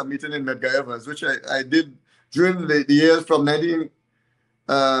address a meeting in Medgar Evers, which I did during the years from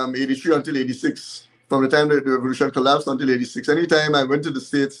 1983 until 86, from the time the revolution collapsed until 86. Anytime I went to the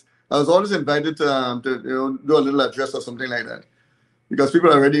States, I was always invited to do a little address or something like that, because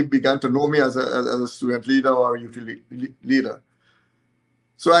people already began to know me as a student leader or a youth leader.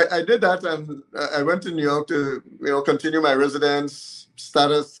 So I did that, and I went to New York to continue my residence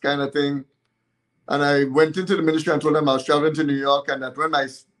status kind of thing. And I went into the ministry and told them I was traveling to New York, and that when my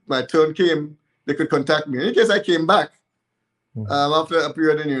turn came, they could contact me. In case I came back after a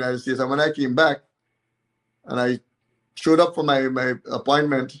period in the United States. And when I came back and I showed up for my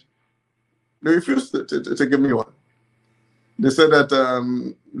appointment, they refused to give me one. They said that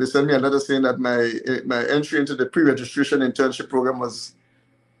they sent me a letter saying that my entry into the pre-registration internship program was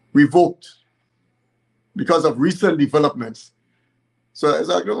revoked because of recent developments. So I was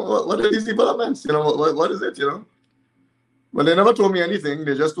like, what are these developments? What is it? Well, they never told me anything.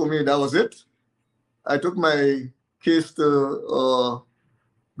 They just told me that was it. I took my case to a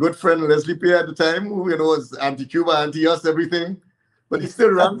good friend Leslie P at the time, who was anti-Cuba, anti-us, everything, but he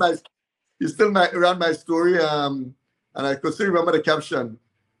still ran my story. And I could still remember the caption: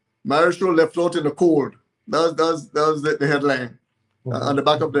 "Marisol left out in the cold." That was the headline on the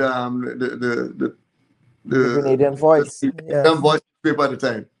back of the Grenadian Voice. The Voice paper at the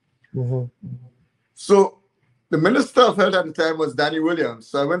time. So the Minister of Health at the time was Danny Williams.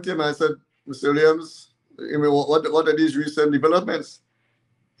 So I went to him and I said, "Mr. Williams, what are these recent developments?"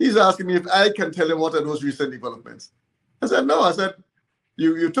 He's asking me if I can tell him what are those recent developments. I said, no. I said,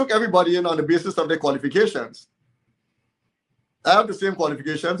 you took everybody in on the basis of their qualifications. I have the same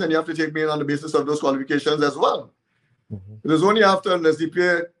qualifications, and you have to take me in on the basis of those qualifications as well. It was only after Leslie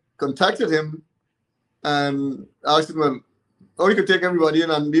Pierre contacted him and asked him, well, how you could take everybody in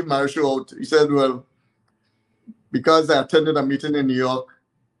and leave Marisol out. He said, well, because I attended a meeting in New York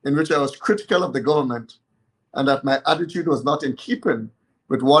in which I was critical of the government and that my attitude was not in keeping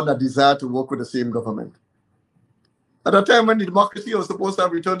with one that desired to work with the same government. At that time when the democracy was supposed to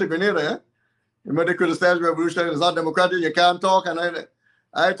have returned to Grenada, when they criticized the revolution, it's not democratic, you can't talk, and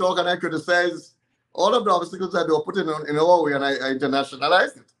I talk and I criticize all of the obstacles that they were putting in our way, and I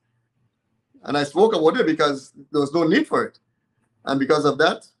internationalized it. And I spoke about it because there was no need for it. And because of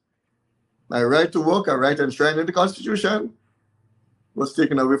that, my right to work, a right enshrined in the Constitution, was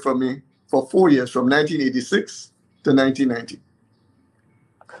taken away from me for 4 years, from 1986 to 1990.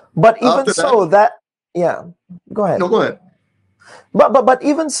 But even so, go ahead. No, go ahead. But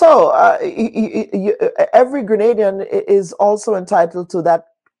even so, every Grenadian is also entitled to that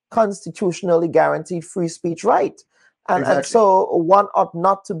constitutionally guaranteed free speech right. And so one ought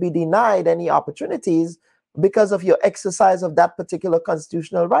not to be denied any opportunities because of your exercise of that particular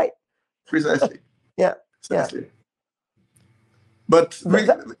constitutional right. Precisely. Precisely. But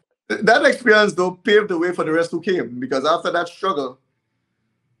that experience, though, paved the way for the rest who came, because after that struggle,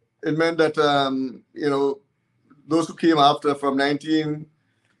 it meant that, those who came after from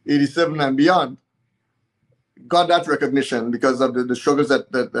 1987 and beyond got that recognition because of the struggles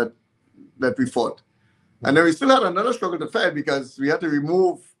that we fought. And then we still had another struggle to fight because we had to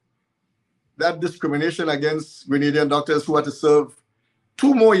remove that discrimination against Grenadian doctors who had to serve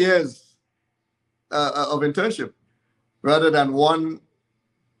 2 more years of internship rather than one,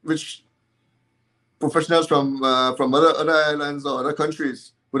 which professionals from other islands or other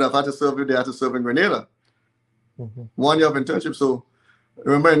countries would have had to serve if they had to serve in Grenada. 1 year of internship. So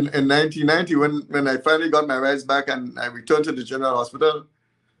remember in 1990 when I finally got my rights back and I returned to the General Hospital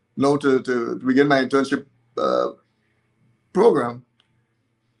now to begin my internship program,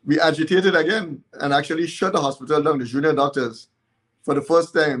 we agitated again and actually shut the hospital down. The junior doctors, for the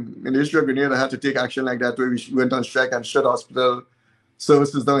first time in the history of Grenada, had to take action like that, where we went on strike and shut hospital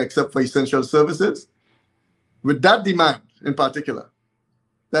services down except for essential services. With that demand in particular,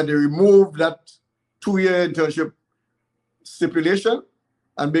 that they remove that 2-year internship stipulation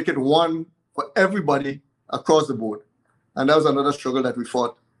and make it one for everybody across the board. And that was another struggle that we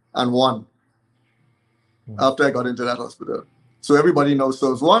fought and won after I got into that hospital. So everybody now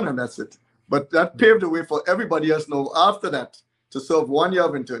serves one and that's it. But that paved the way for everybody else now after that to serve 1 year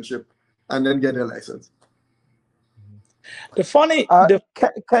of internship and then get their license. The funny,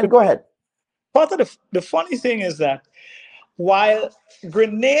 go ahead. Part of the funny thing is that while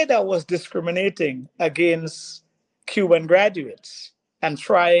Grenada was discriminating against Cuban graduates and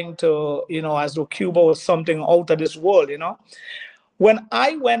trying to, as though Cuba was something out of this world, when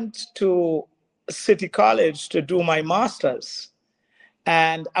I went to City College to do my master's,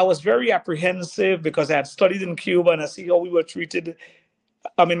 and I was very apprehensive because I had studied in Cuba and I see how we were treated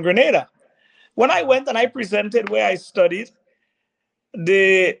in Grenada. When I went and I presented where I studied,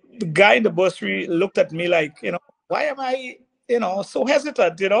 the guy in the bursary looked at me like, why am I, so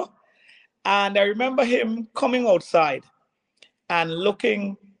hesitant, And I remember him coming outside and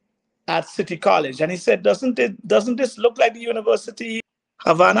looking at City College. And he said, doesn't this look like the University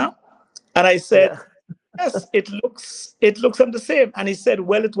Havana? And I said, yes, it looks the same. And he said,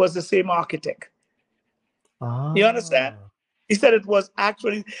 well, it was the same architect. You understand? He said it was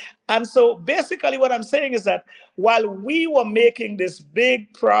actually, and so basically what I'm saying is that while we were making this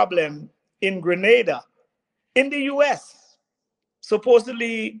big problem in Grenada, in the US,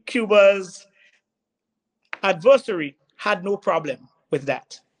 supposedly Cuba's adversary had no problem with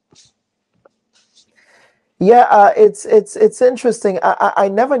that. Yeah, it's interesting. I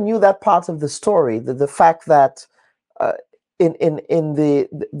never knew that part of the story. The fact that in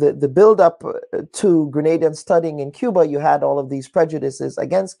the build up to Grenadian studying in Cuba, you had all of these prejudices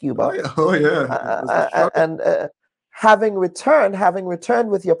against Cuba. Oh yeah. And having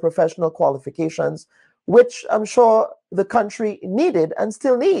returned with your professional qualifications, which I'm sure the country needed and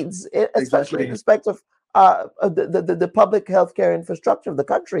still needs, especially in respect of the public healthcare infrastructure of the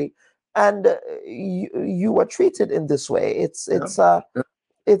country. And you were treated in this way. It's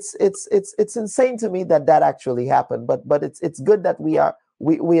insane to me that actually happened. But it's good that we are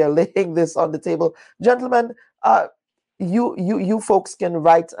laying this on the table, gentlemen. You folks can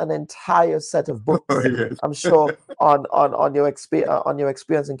write an entire set of books. I'm sure on your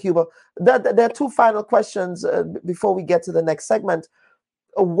experience in Cuba. There are 2 final questions before we get to the next segment.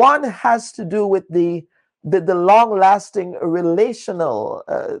 One has to do with the long-lasting relational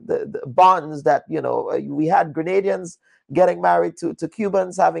the bonds that we had Grenadians getting married to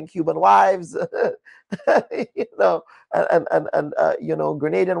Cubans, having Cuban wives, and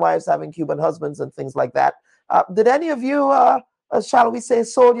Grenadian wives having Cuban husbands and things like that. Did any of you, shall we say,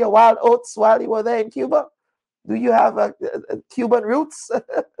 sold your wild oats while you were there in Cuba? Do you have Cuban roots?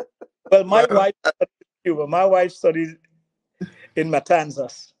 Well, my wife studied in Cuba. My wife studied in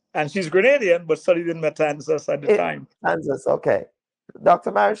Matanzas. And she's Grenadian, but studied in Matanzas at the time. Matanzas, okay.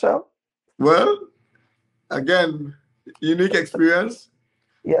 Dr. Marichal? Well, again, unique experience.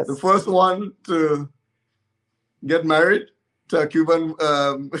 Yes. The first one to get married to a Cuban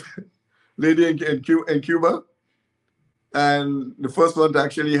lady in Cuba. And the first one to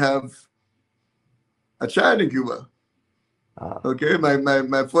actually have a child in Cuba. Okay,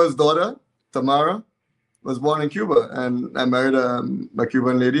 my first daughter, Tamara, was born in Cuba, and I married a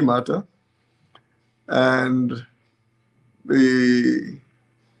Cuban lady, Marta, and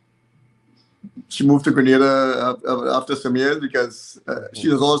she moved to Grenada after some years because she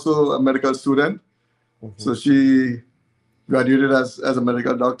was also a medical student. So she graduated as a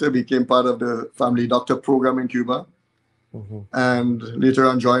medical doctor, became part of the family doctor program in Cuba, and later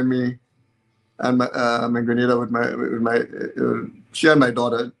on joined me and in Grenada with my she and my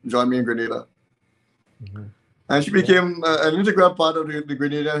daughter joined me in Grenada. And she became an integral part of the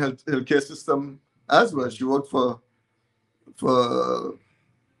Grenadian healthcare system as well. She worked for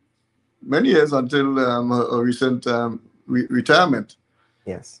many years until her recent retirement.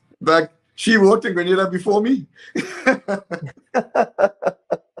 Yes. But she worked in Grenada before me.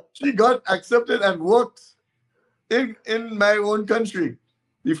 she got accepted and worked in my own country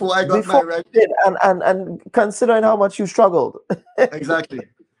before I got my right. And considering how much you struggled. Exactly.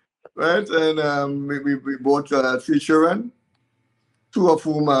 Right. And we bought 3 children, 2 of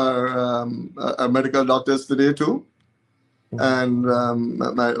whom are medical doctors today too. And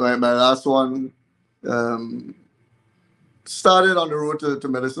my last one started on the road to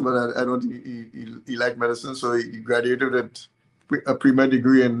medicine, but I don't think he liked medicine, so he graduated with a pre-med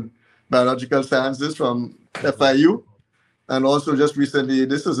degree in biological sciences from FIU. And also just recently,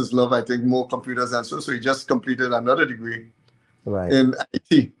 this is his love, I think, more computers and so he just completed another degree in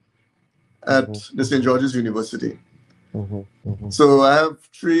IT at the St. George's University. So I have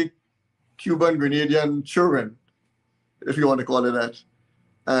 3 Cuban Grenadian children, if you want to call it that,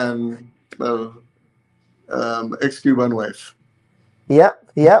 and ex-Cuban wife. Yeah.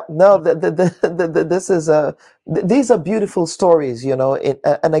 No, this is these are beautiful stories, you know.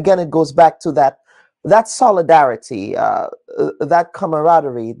 And again, it goes back to that solidarity, that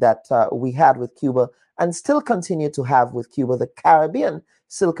camaraderie that we had with Cuba and still continue to have with Cuba. The Caribbean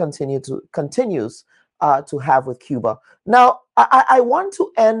still continues to have with Cuba. Now, I want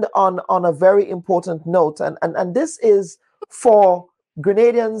to end on a very important note, and this is for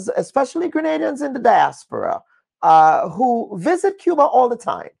Grenadians, especially Grenadians in the diaspora, who visit Cuba all the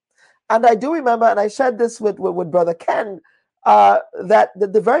time. And I do remember, and I shared this with Brother Ken, that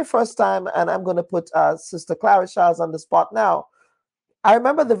the very first time, and I'm going to put Sister Clara Charles on the spot now. I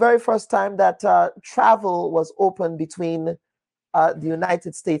remember the very first time that travel was open between the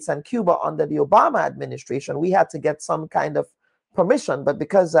United States and Cuba under the Obama administration. We had to get some kind of permission, but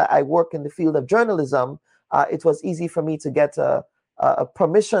because I work in the field of journalism, it was easy for me to get a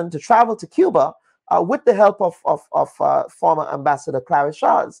permission to travel to Cuba with the help of former Ambassador Clara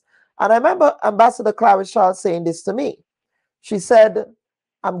Charles. And I remember Ambassador Clara Charles saying this to me. She said,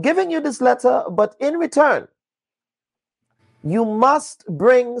 I'm giving you this letter, but in return, you must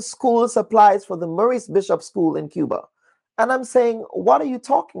bring school supplies for the Maurice Bishop School in Cuba. And I'm saying, what are you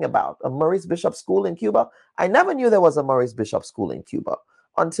talking about? A Maurice Bishop School in Cuba? I never knew there was a Maurice Bishop School in Cuba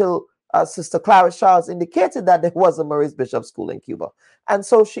until Sister Clara Charles indicated that there was a Maurice Bishop School in Cuba. And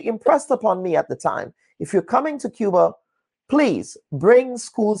so she impressed upon me at the time, if you're coming to Cuba, please bring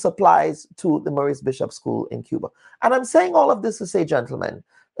school supplies to the Maurice Bishop School in Cuba. And I'm saying all of this to say, gentlemen,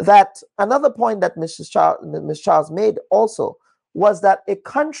 that another point that Ms. Charles made also was that a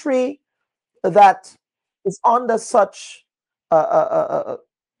country that is under such an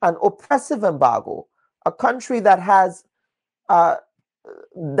oppressive embargo, a country that has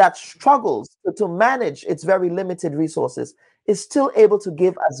that struggles to manage its very limited resources, is still able to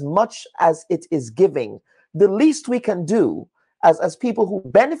give as much as it is giving. The least we can do as people who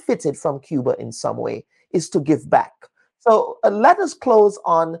benefited from Cuba in some way is to give back. So let us close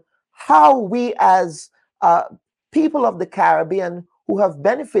on how we as people of the Caribbean who have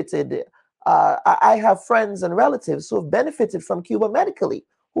benefited. I have friends and relatives who have benefited from Cuba medically,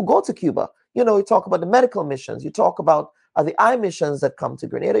 who go to Cuba. You know, you talk about the medical missions, you talk about the eye missions that come to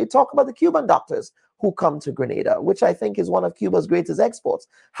Grenada, you talk about the Cuban doctors who come to Grenada, which I think is one of Cuba's greatest exports.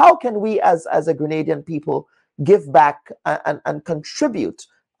 How can we as a Grenadian people give back and contribute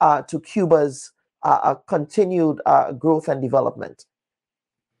to Cuba's continued growth and development?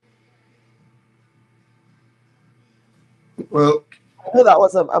 Well, I know that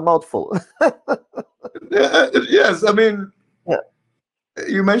was a mouthful. Yes, I mean,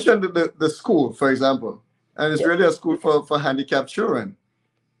 you mentioned the school, for example, and it's really a school for handicapped children.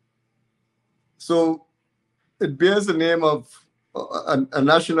 So it bears the name of a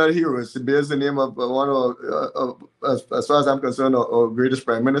national hero. It bears the name of one of, as far as I'm concerned, our greatest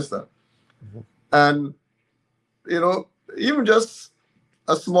prime minister. And, you know, even just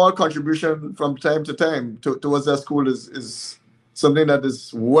a small contribution from time to time towards that school is something that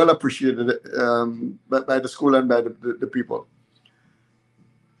is well appreciated by the school and by the people.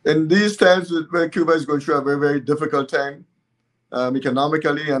 In these times where Cuba is going through a very, very difficult time,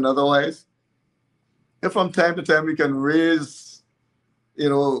 economically and otherwise, if from time to time we can raise, you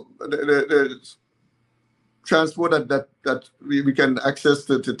know, the transport that we can access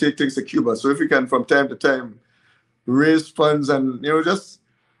to take things to Cuba. So if we can from time to time raise funds and, you know, just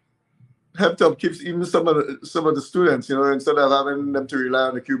help to upkeep even some of the students, you know, instead of having them to rely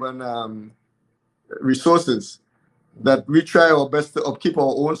on the Cuban resources, that we try our best to upkeep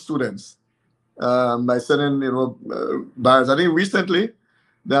our own students by sending, you know, bars. I think recently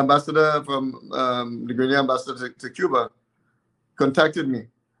the ambassador from the Grenadian ambassador to Cuba contacted me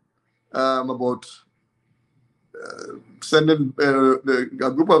about sending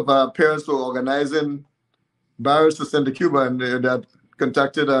a group of parents who are organizing bars to send to Cuba, and they're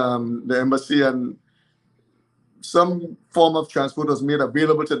contacted the embassy, and some form of transport was made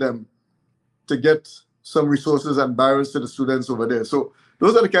available to them to get some resources and barrels to the students over there. So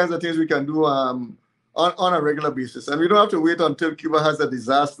those are the kinds of things we can do on a regular basis. And we don't have to wait until Cuba has a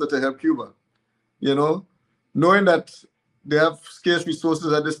disaster to help Cuba. You know, knowing that they have scarce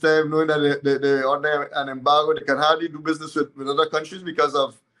resources at this time, knowing that they're under an embargo, they can hardly do business with other countries because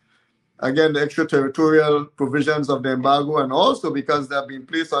of, again, the extraterritorial provisions of the embargo, and also because they have been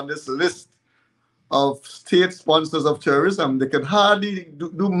placed on this list of state sponsors of terrorism. They can hardly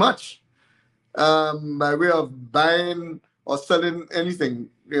do much by way of buying or selling anything,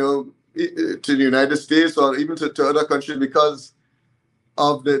 to the United States or even to other countries because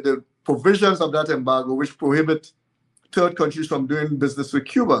of the provisions of that embargo, which prohibit third countries from doing business with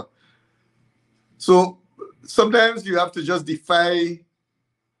Cuba. So sometimes you have to just defy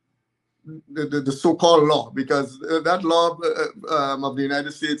the so-called law, because that law of the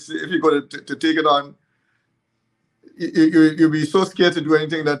United States, if you go to take it on, you'll be so scared to do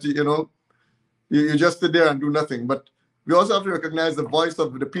anything that, you just sit there and do nothing. But we also have to recognize the voice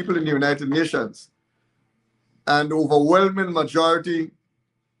of the people in the United Nations. And the overwhelming majority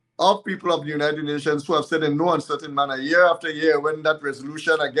of people of the United Nations who have said in no uncertain manner, year after year, when that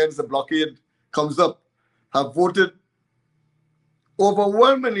resolution against the blockade comes up, have voted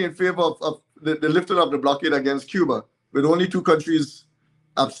overwhelmingly in favor of the lifting of the blockade against Cuba, with only two countries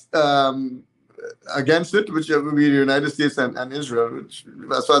against it, which would be the United States and Israel, which,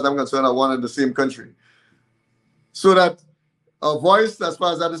 as far as I'm concerned, are one and the same country. So that our voice, as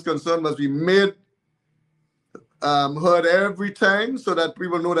far as that is concerned, must be made heard every time, so that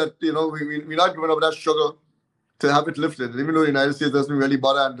people know that, we're not giving up that struggle to have it lifted. Even though the United States doesn't really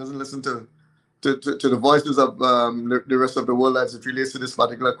bother and doesn't listen to the voices of the rest of the world as it relates to this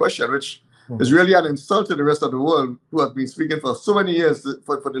particular question, which is really an insult to the rest of the world who have been speaking for so many years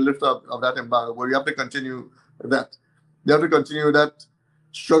for the lift of that embargo. But we have to continue that. They have to continue that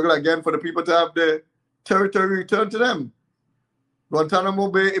struggle again for the people to have their territory returned to them. Guantanamo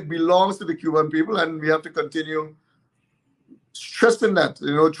Bay, it belongs to the Cuban people, and we have to continue stressing that,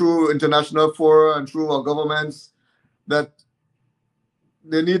 through international fora and through our governments, that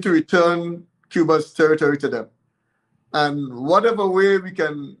they need to return Cuba's territory to them. And whatever way we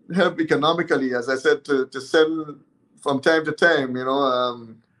can help economically, as I said, to send from time to time,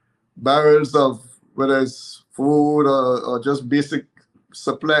 barrels of whether it's food or just basic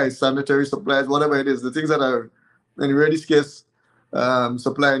supplies, sanitary supplies, whatever it is, the things that are in really scarce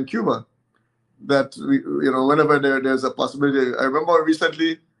supply in Cuba, that whenever there's a possibility. I remember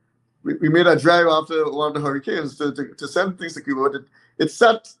recently we made a drive after one of the hurricanes to send things to Cuba, but it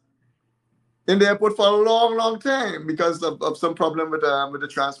sat in the airport for a long, long time because of some problem with the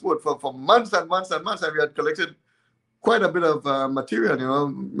transport for months and months and months, and we had collected quite a bit of material.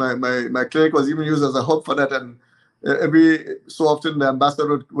 My clinic was even used as a hub for that, and every so often the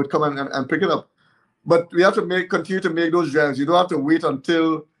ambassador would come and pick it up. But we have to continue to make those drives. You don't have to wait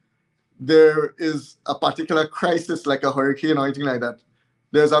until there is a particular crisis like a hurricane or anything like that.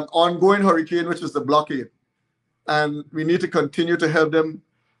 There's an ongoing hurricane, which is the blockade. And we need to continue to help them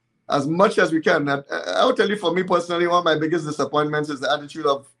as much as we can. And I will tell you, for me personally, one of my biggest disappointments is the attitude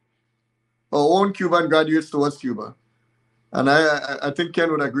of our own Cuban graduates towards Cuba. And I think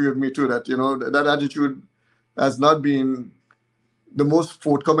Ken would agree with me too, that, that attitude has not been the most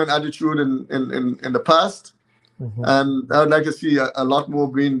forthcoming attitude in the past. Mm-hmm. And I would like to see a lot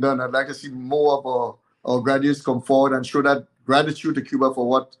more being done. I'd like to see more of our graduates come forward and show that gratitude to Cuba for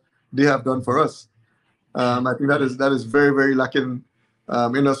what they have done for us. I think that is very, very lacking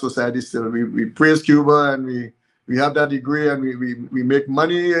in our society still. We praise Cuba and we have that degree and we make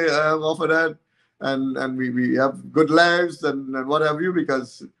money off of that, and we have good lives and what have you,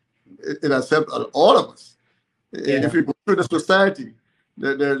 because it has helped all of us. Yeah. If you go through the society,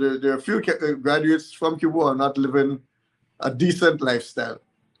 there are a few graduates from Cuba who are not living a decent lifestyle,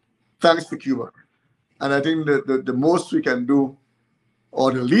 thanks to Cuba. And I think the most we can do,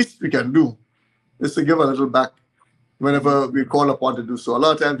 or the least we can do, is to give a little back whenever we call upon to do so. A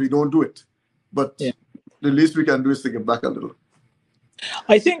lot of times we don't do it, but the least we can do is to give back a little.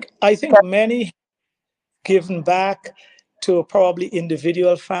 I think many given back to probably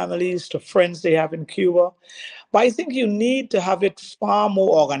individual families, to friends they have in Cuba. But I think you need to have it far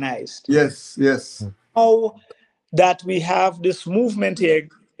more organized. Yes. Now that we have this movement here,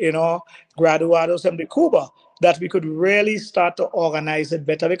 Graduados de Cuba, that we could really start to organize it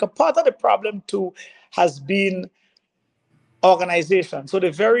better. Because part of the problem too has been organization. So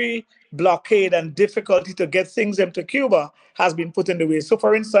the very blockade and difficulty to get things into Cuba has been put in the way. So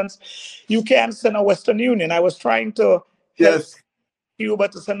for instance, you can't send a Western Union. I was trying to help Cuba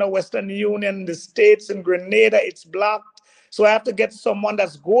to send a Western Union. The States in Grenada, it's blocked. So I have to get someone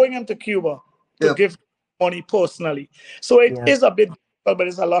that's going into Cuba to give money personally. So it is a bit difficult, but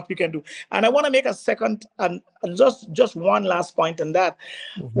there's a lot we can do. And I want to make a second and just one last point on that.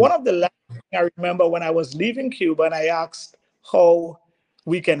 One of the last things I remember when I was leaving Cuba and I asked how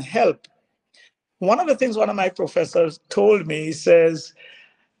we can help. One of the things one of my professors told me, he says,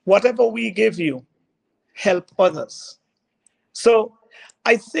 whatever we give you, help others. So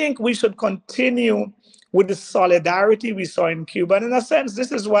I think we should continue with the solidarity we saw in Cuba. And in a sense,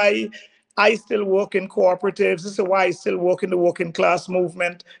 this is why I still work in cooperatives. This is why I still work in the working class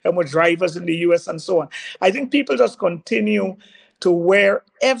movement and with drivers in the US and so on. I think people just continue to,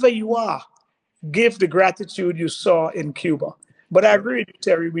 wherever you are, give the gratitude you saw in Cuba. But I agree with you,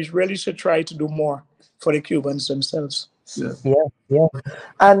 Terry, we really should try to do more for the Cubans themselves.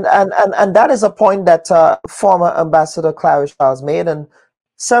 And that is a point that former Ambassador Clary Charles made, and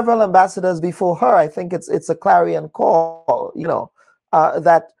several ambassadors before her. I think it's a clarion call, you know,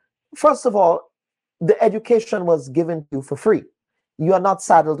 that first of all, the education was given to you for free. You are not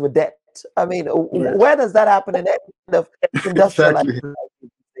saddled with debt. I mean, where does that happen in any kind of industrial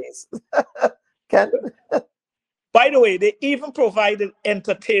activities? Ken? By the way, they even provided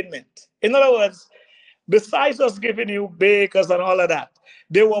entertainment. In other words, besides us giving you bakers and all of that,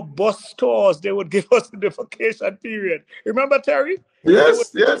 there were bus tours they would give us in the vacation period. Remember, Terry?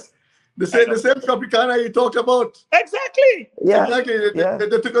 Yes. The same Tropicana you talked about. Exactly. Exactly.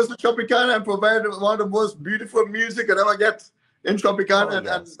 They took us to Tropicana and provided one of the most beautiful music you'd ever get in Tropicana. And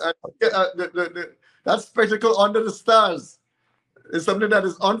that spectacle under the stars is something that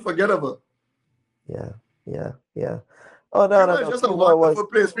is unforgettable. Oh, no. It's just a wonderful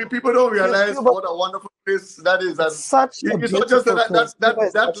place. People don't realize what a wonderful place that is. And such a beautiful place. That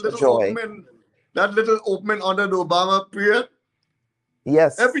little opening under the Obama period.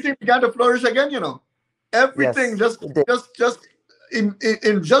 Yes. Everything began to flourish again, you know. Everything just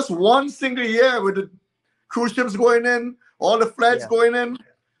in just one single year, with the cruise ships going in, all the flights going in,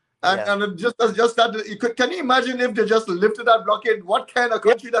 and it just started. Can you imagine if they just lifted that blockade? What kind of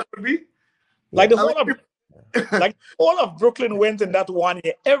country that would be? Like the whole of, like all of Brooklyn went in that 1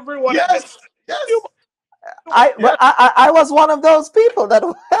 year. Everyone. Yes. I was one of those people that.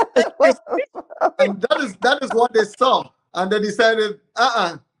 And that is what they saw, and they decided,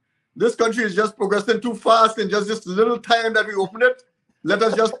 this country is just progressing too fast in just this little time that we opened it. Let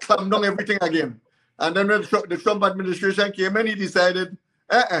us just clamp down everything again. And then when the Trump administration came in, he decided,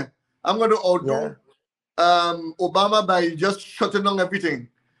 I'm going to outdo Obama by just shutting down everything.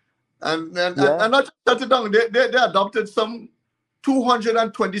 And not just shut it down, they adopted some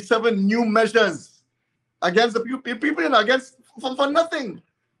 227 new measures against the people, against for nothing,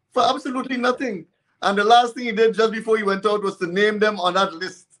 for absolutely nothing. And the last thing he did just before he went out was to name them on that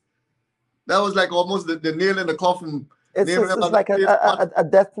list. That was like almost the nail in the coffin. It's like a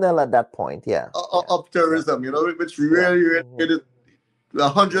death knell at that point, of terrorism, you know, which really made it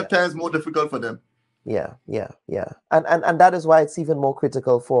 100 times more difficult for them. And that is why it's even more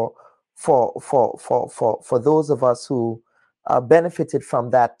critical for those of us who benefited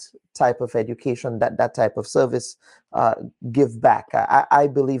from that type of education, that type of service, give back. I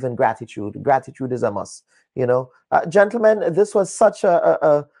believe in gratitude. Gratitude is a must, you know. Gentlemen, this was such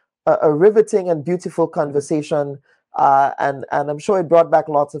a riveting and beautiful conversation, and I'm sure it brought back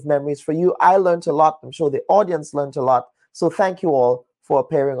lots of memories for you. I learned a lot. I'm sure the audience learned a lot. So thank you all for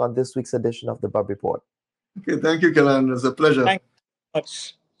appearing on this week's edition of the Bubb Report. Okay, thank you, Kellan. It's a pleasure. Thank you so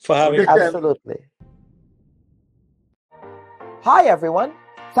much for having me. Absolutely. Hi, everyone.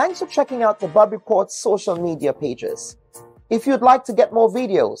 Thanks for checking out the Bubb Report's social media pages. If you'd like to get more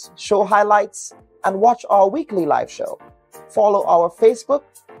videos, show highlights, and watch our weekly live show, follow our Facebook,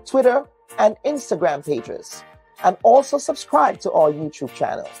 Twitter, and Instagram pages, and also subscribe to our YouTube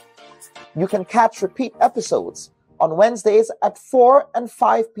channel. You can catch repeat episodes on Wednesdays at 4 and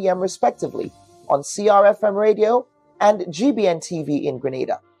 5 p.m. respectively on CRFM Radio and GBN TV in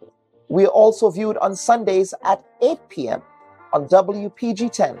Grenada. We are also viewed on Sundays at 8 p.m. on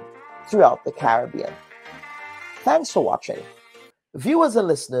WPG-10 throughout the Caribbean. Thanks for watching. Viewers and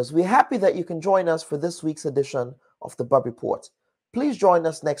listeners, we're happy that you can join us for this week's edition of the Bubb Report. Please join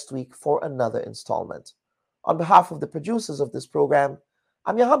us next week for another installment. On behalf of the producers of this program,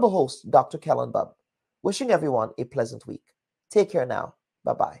 I'm your humble host, Dr. Kellan Bubb, wishing everyone a pleasant week. Take care now.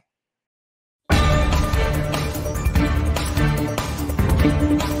 Bye-bye.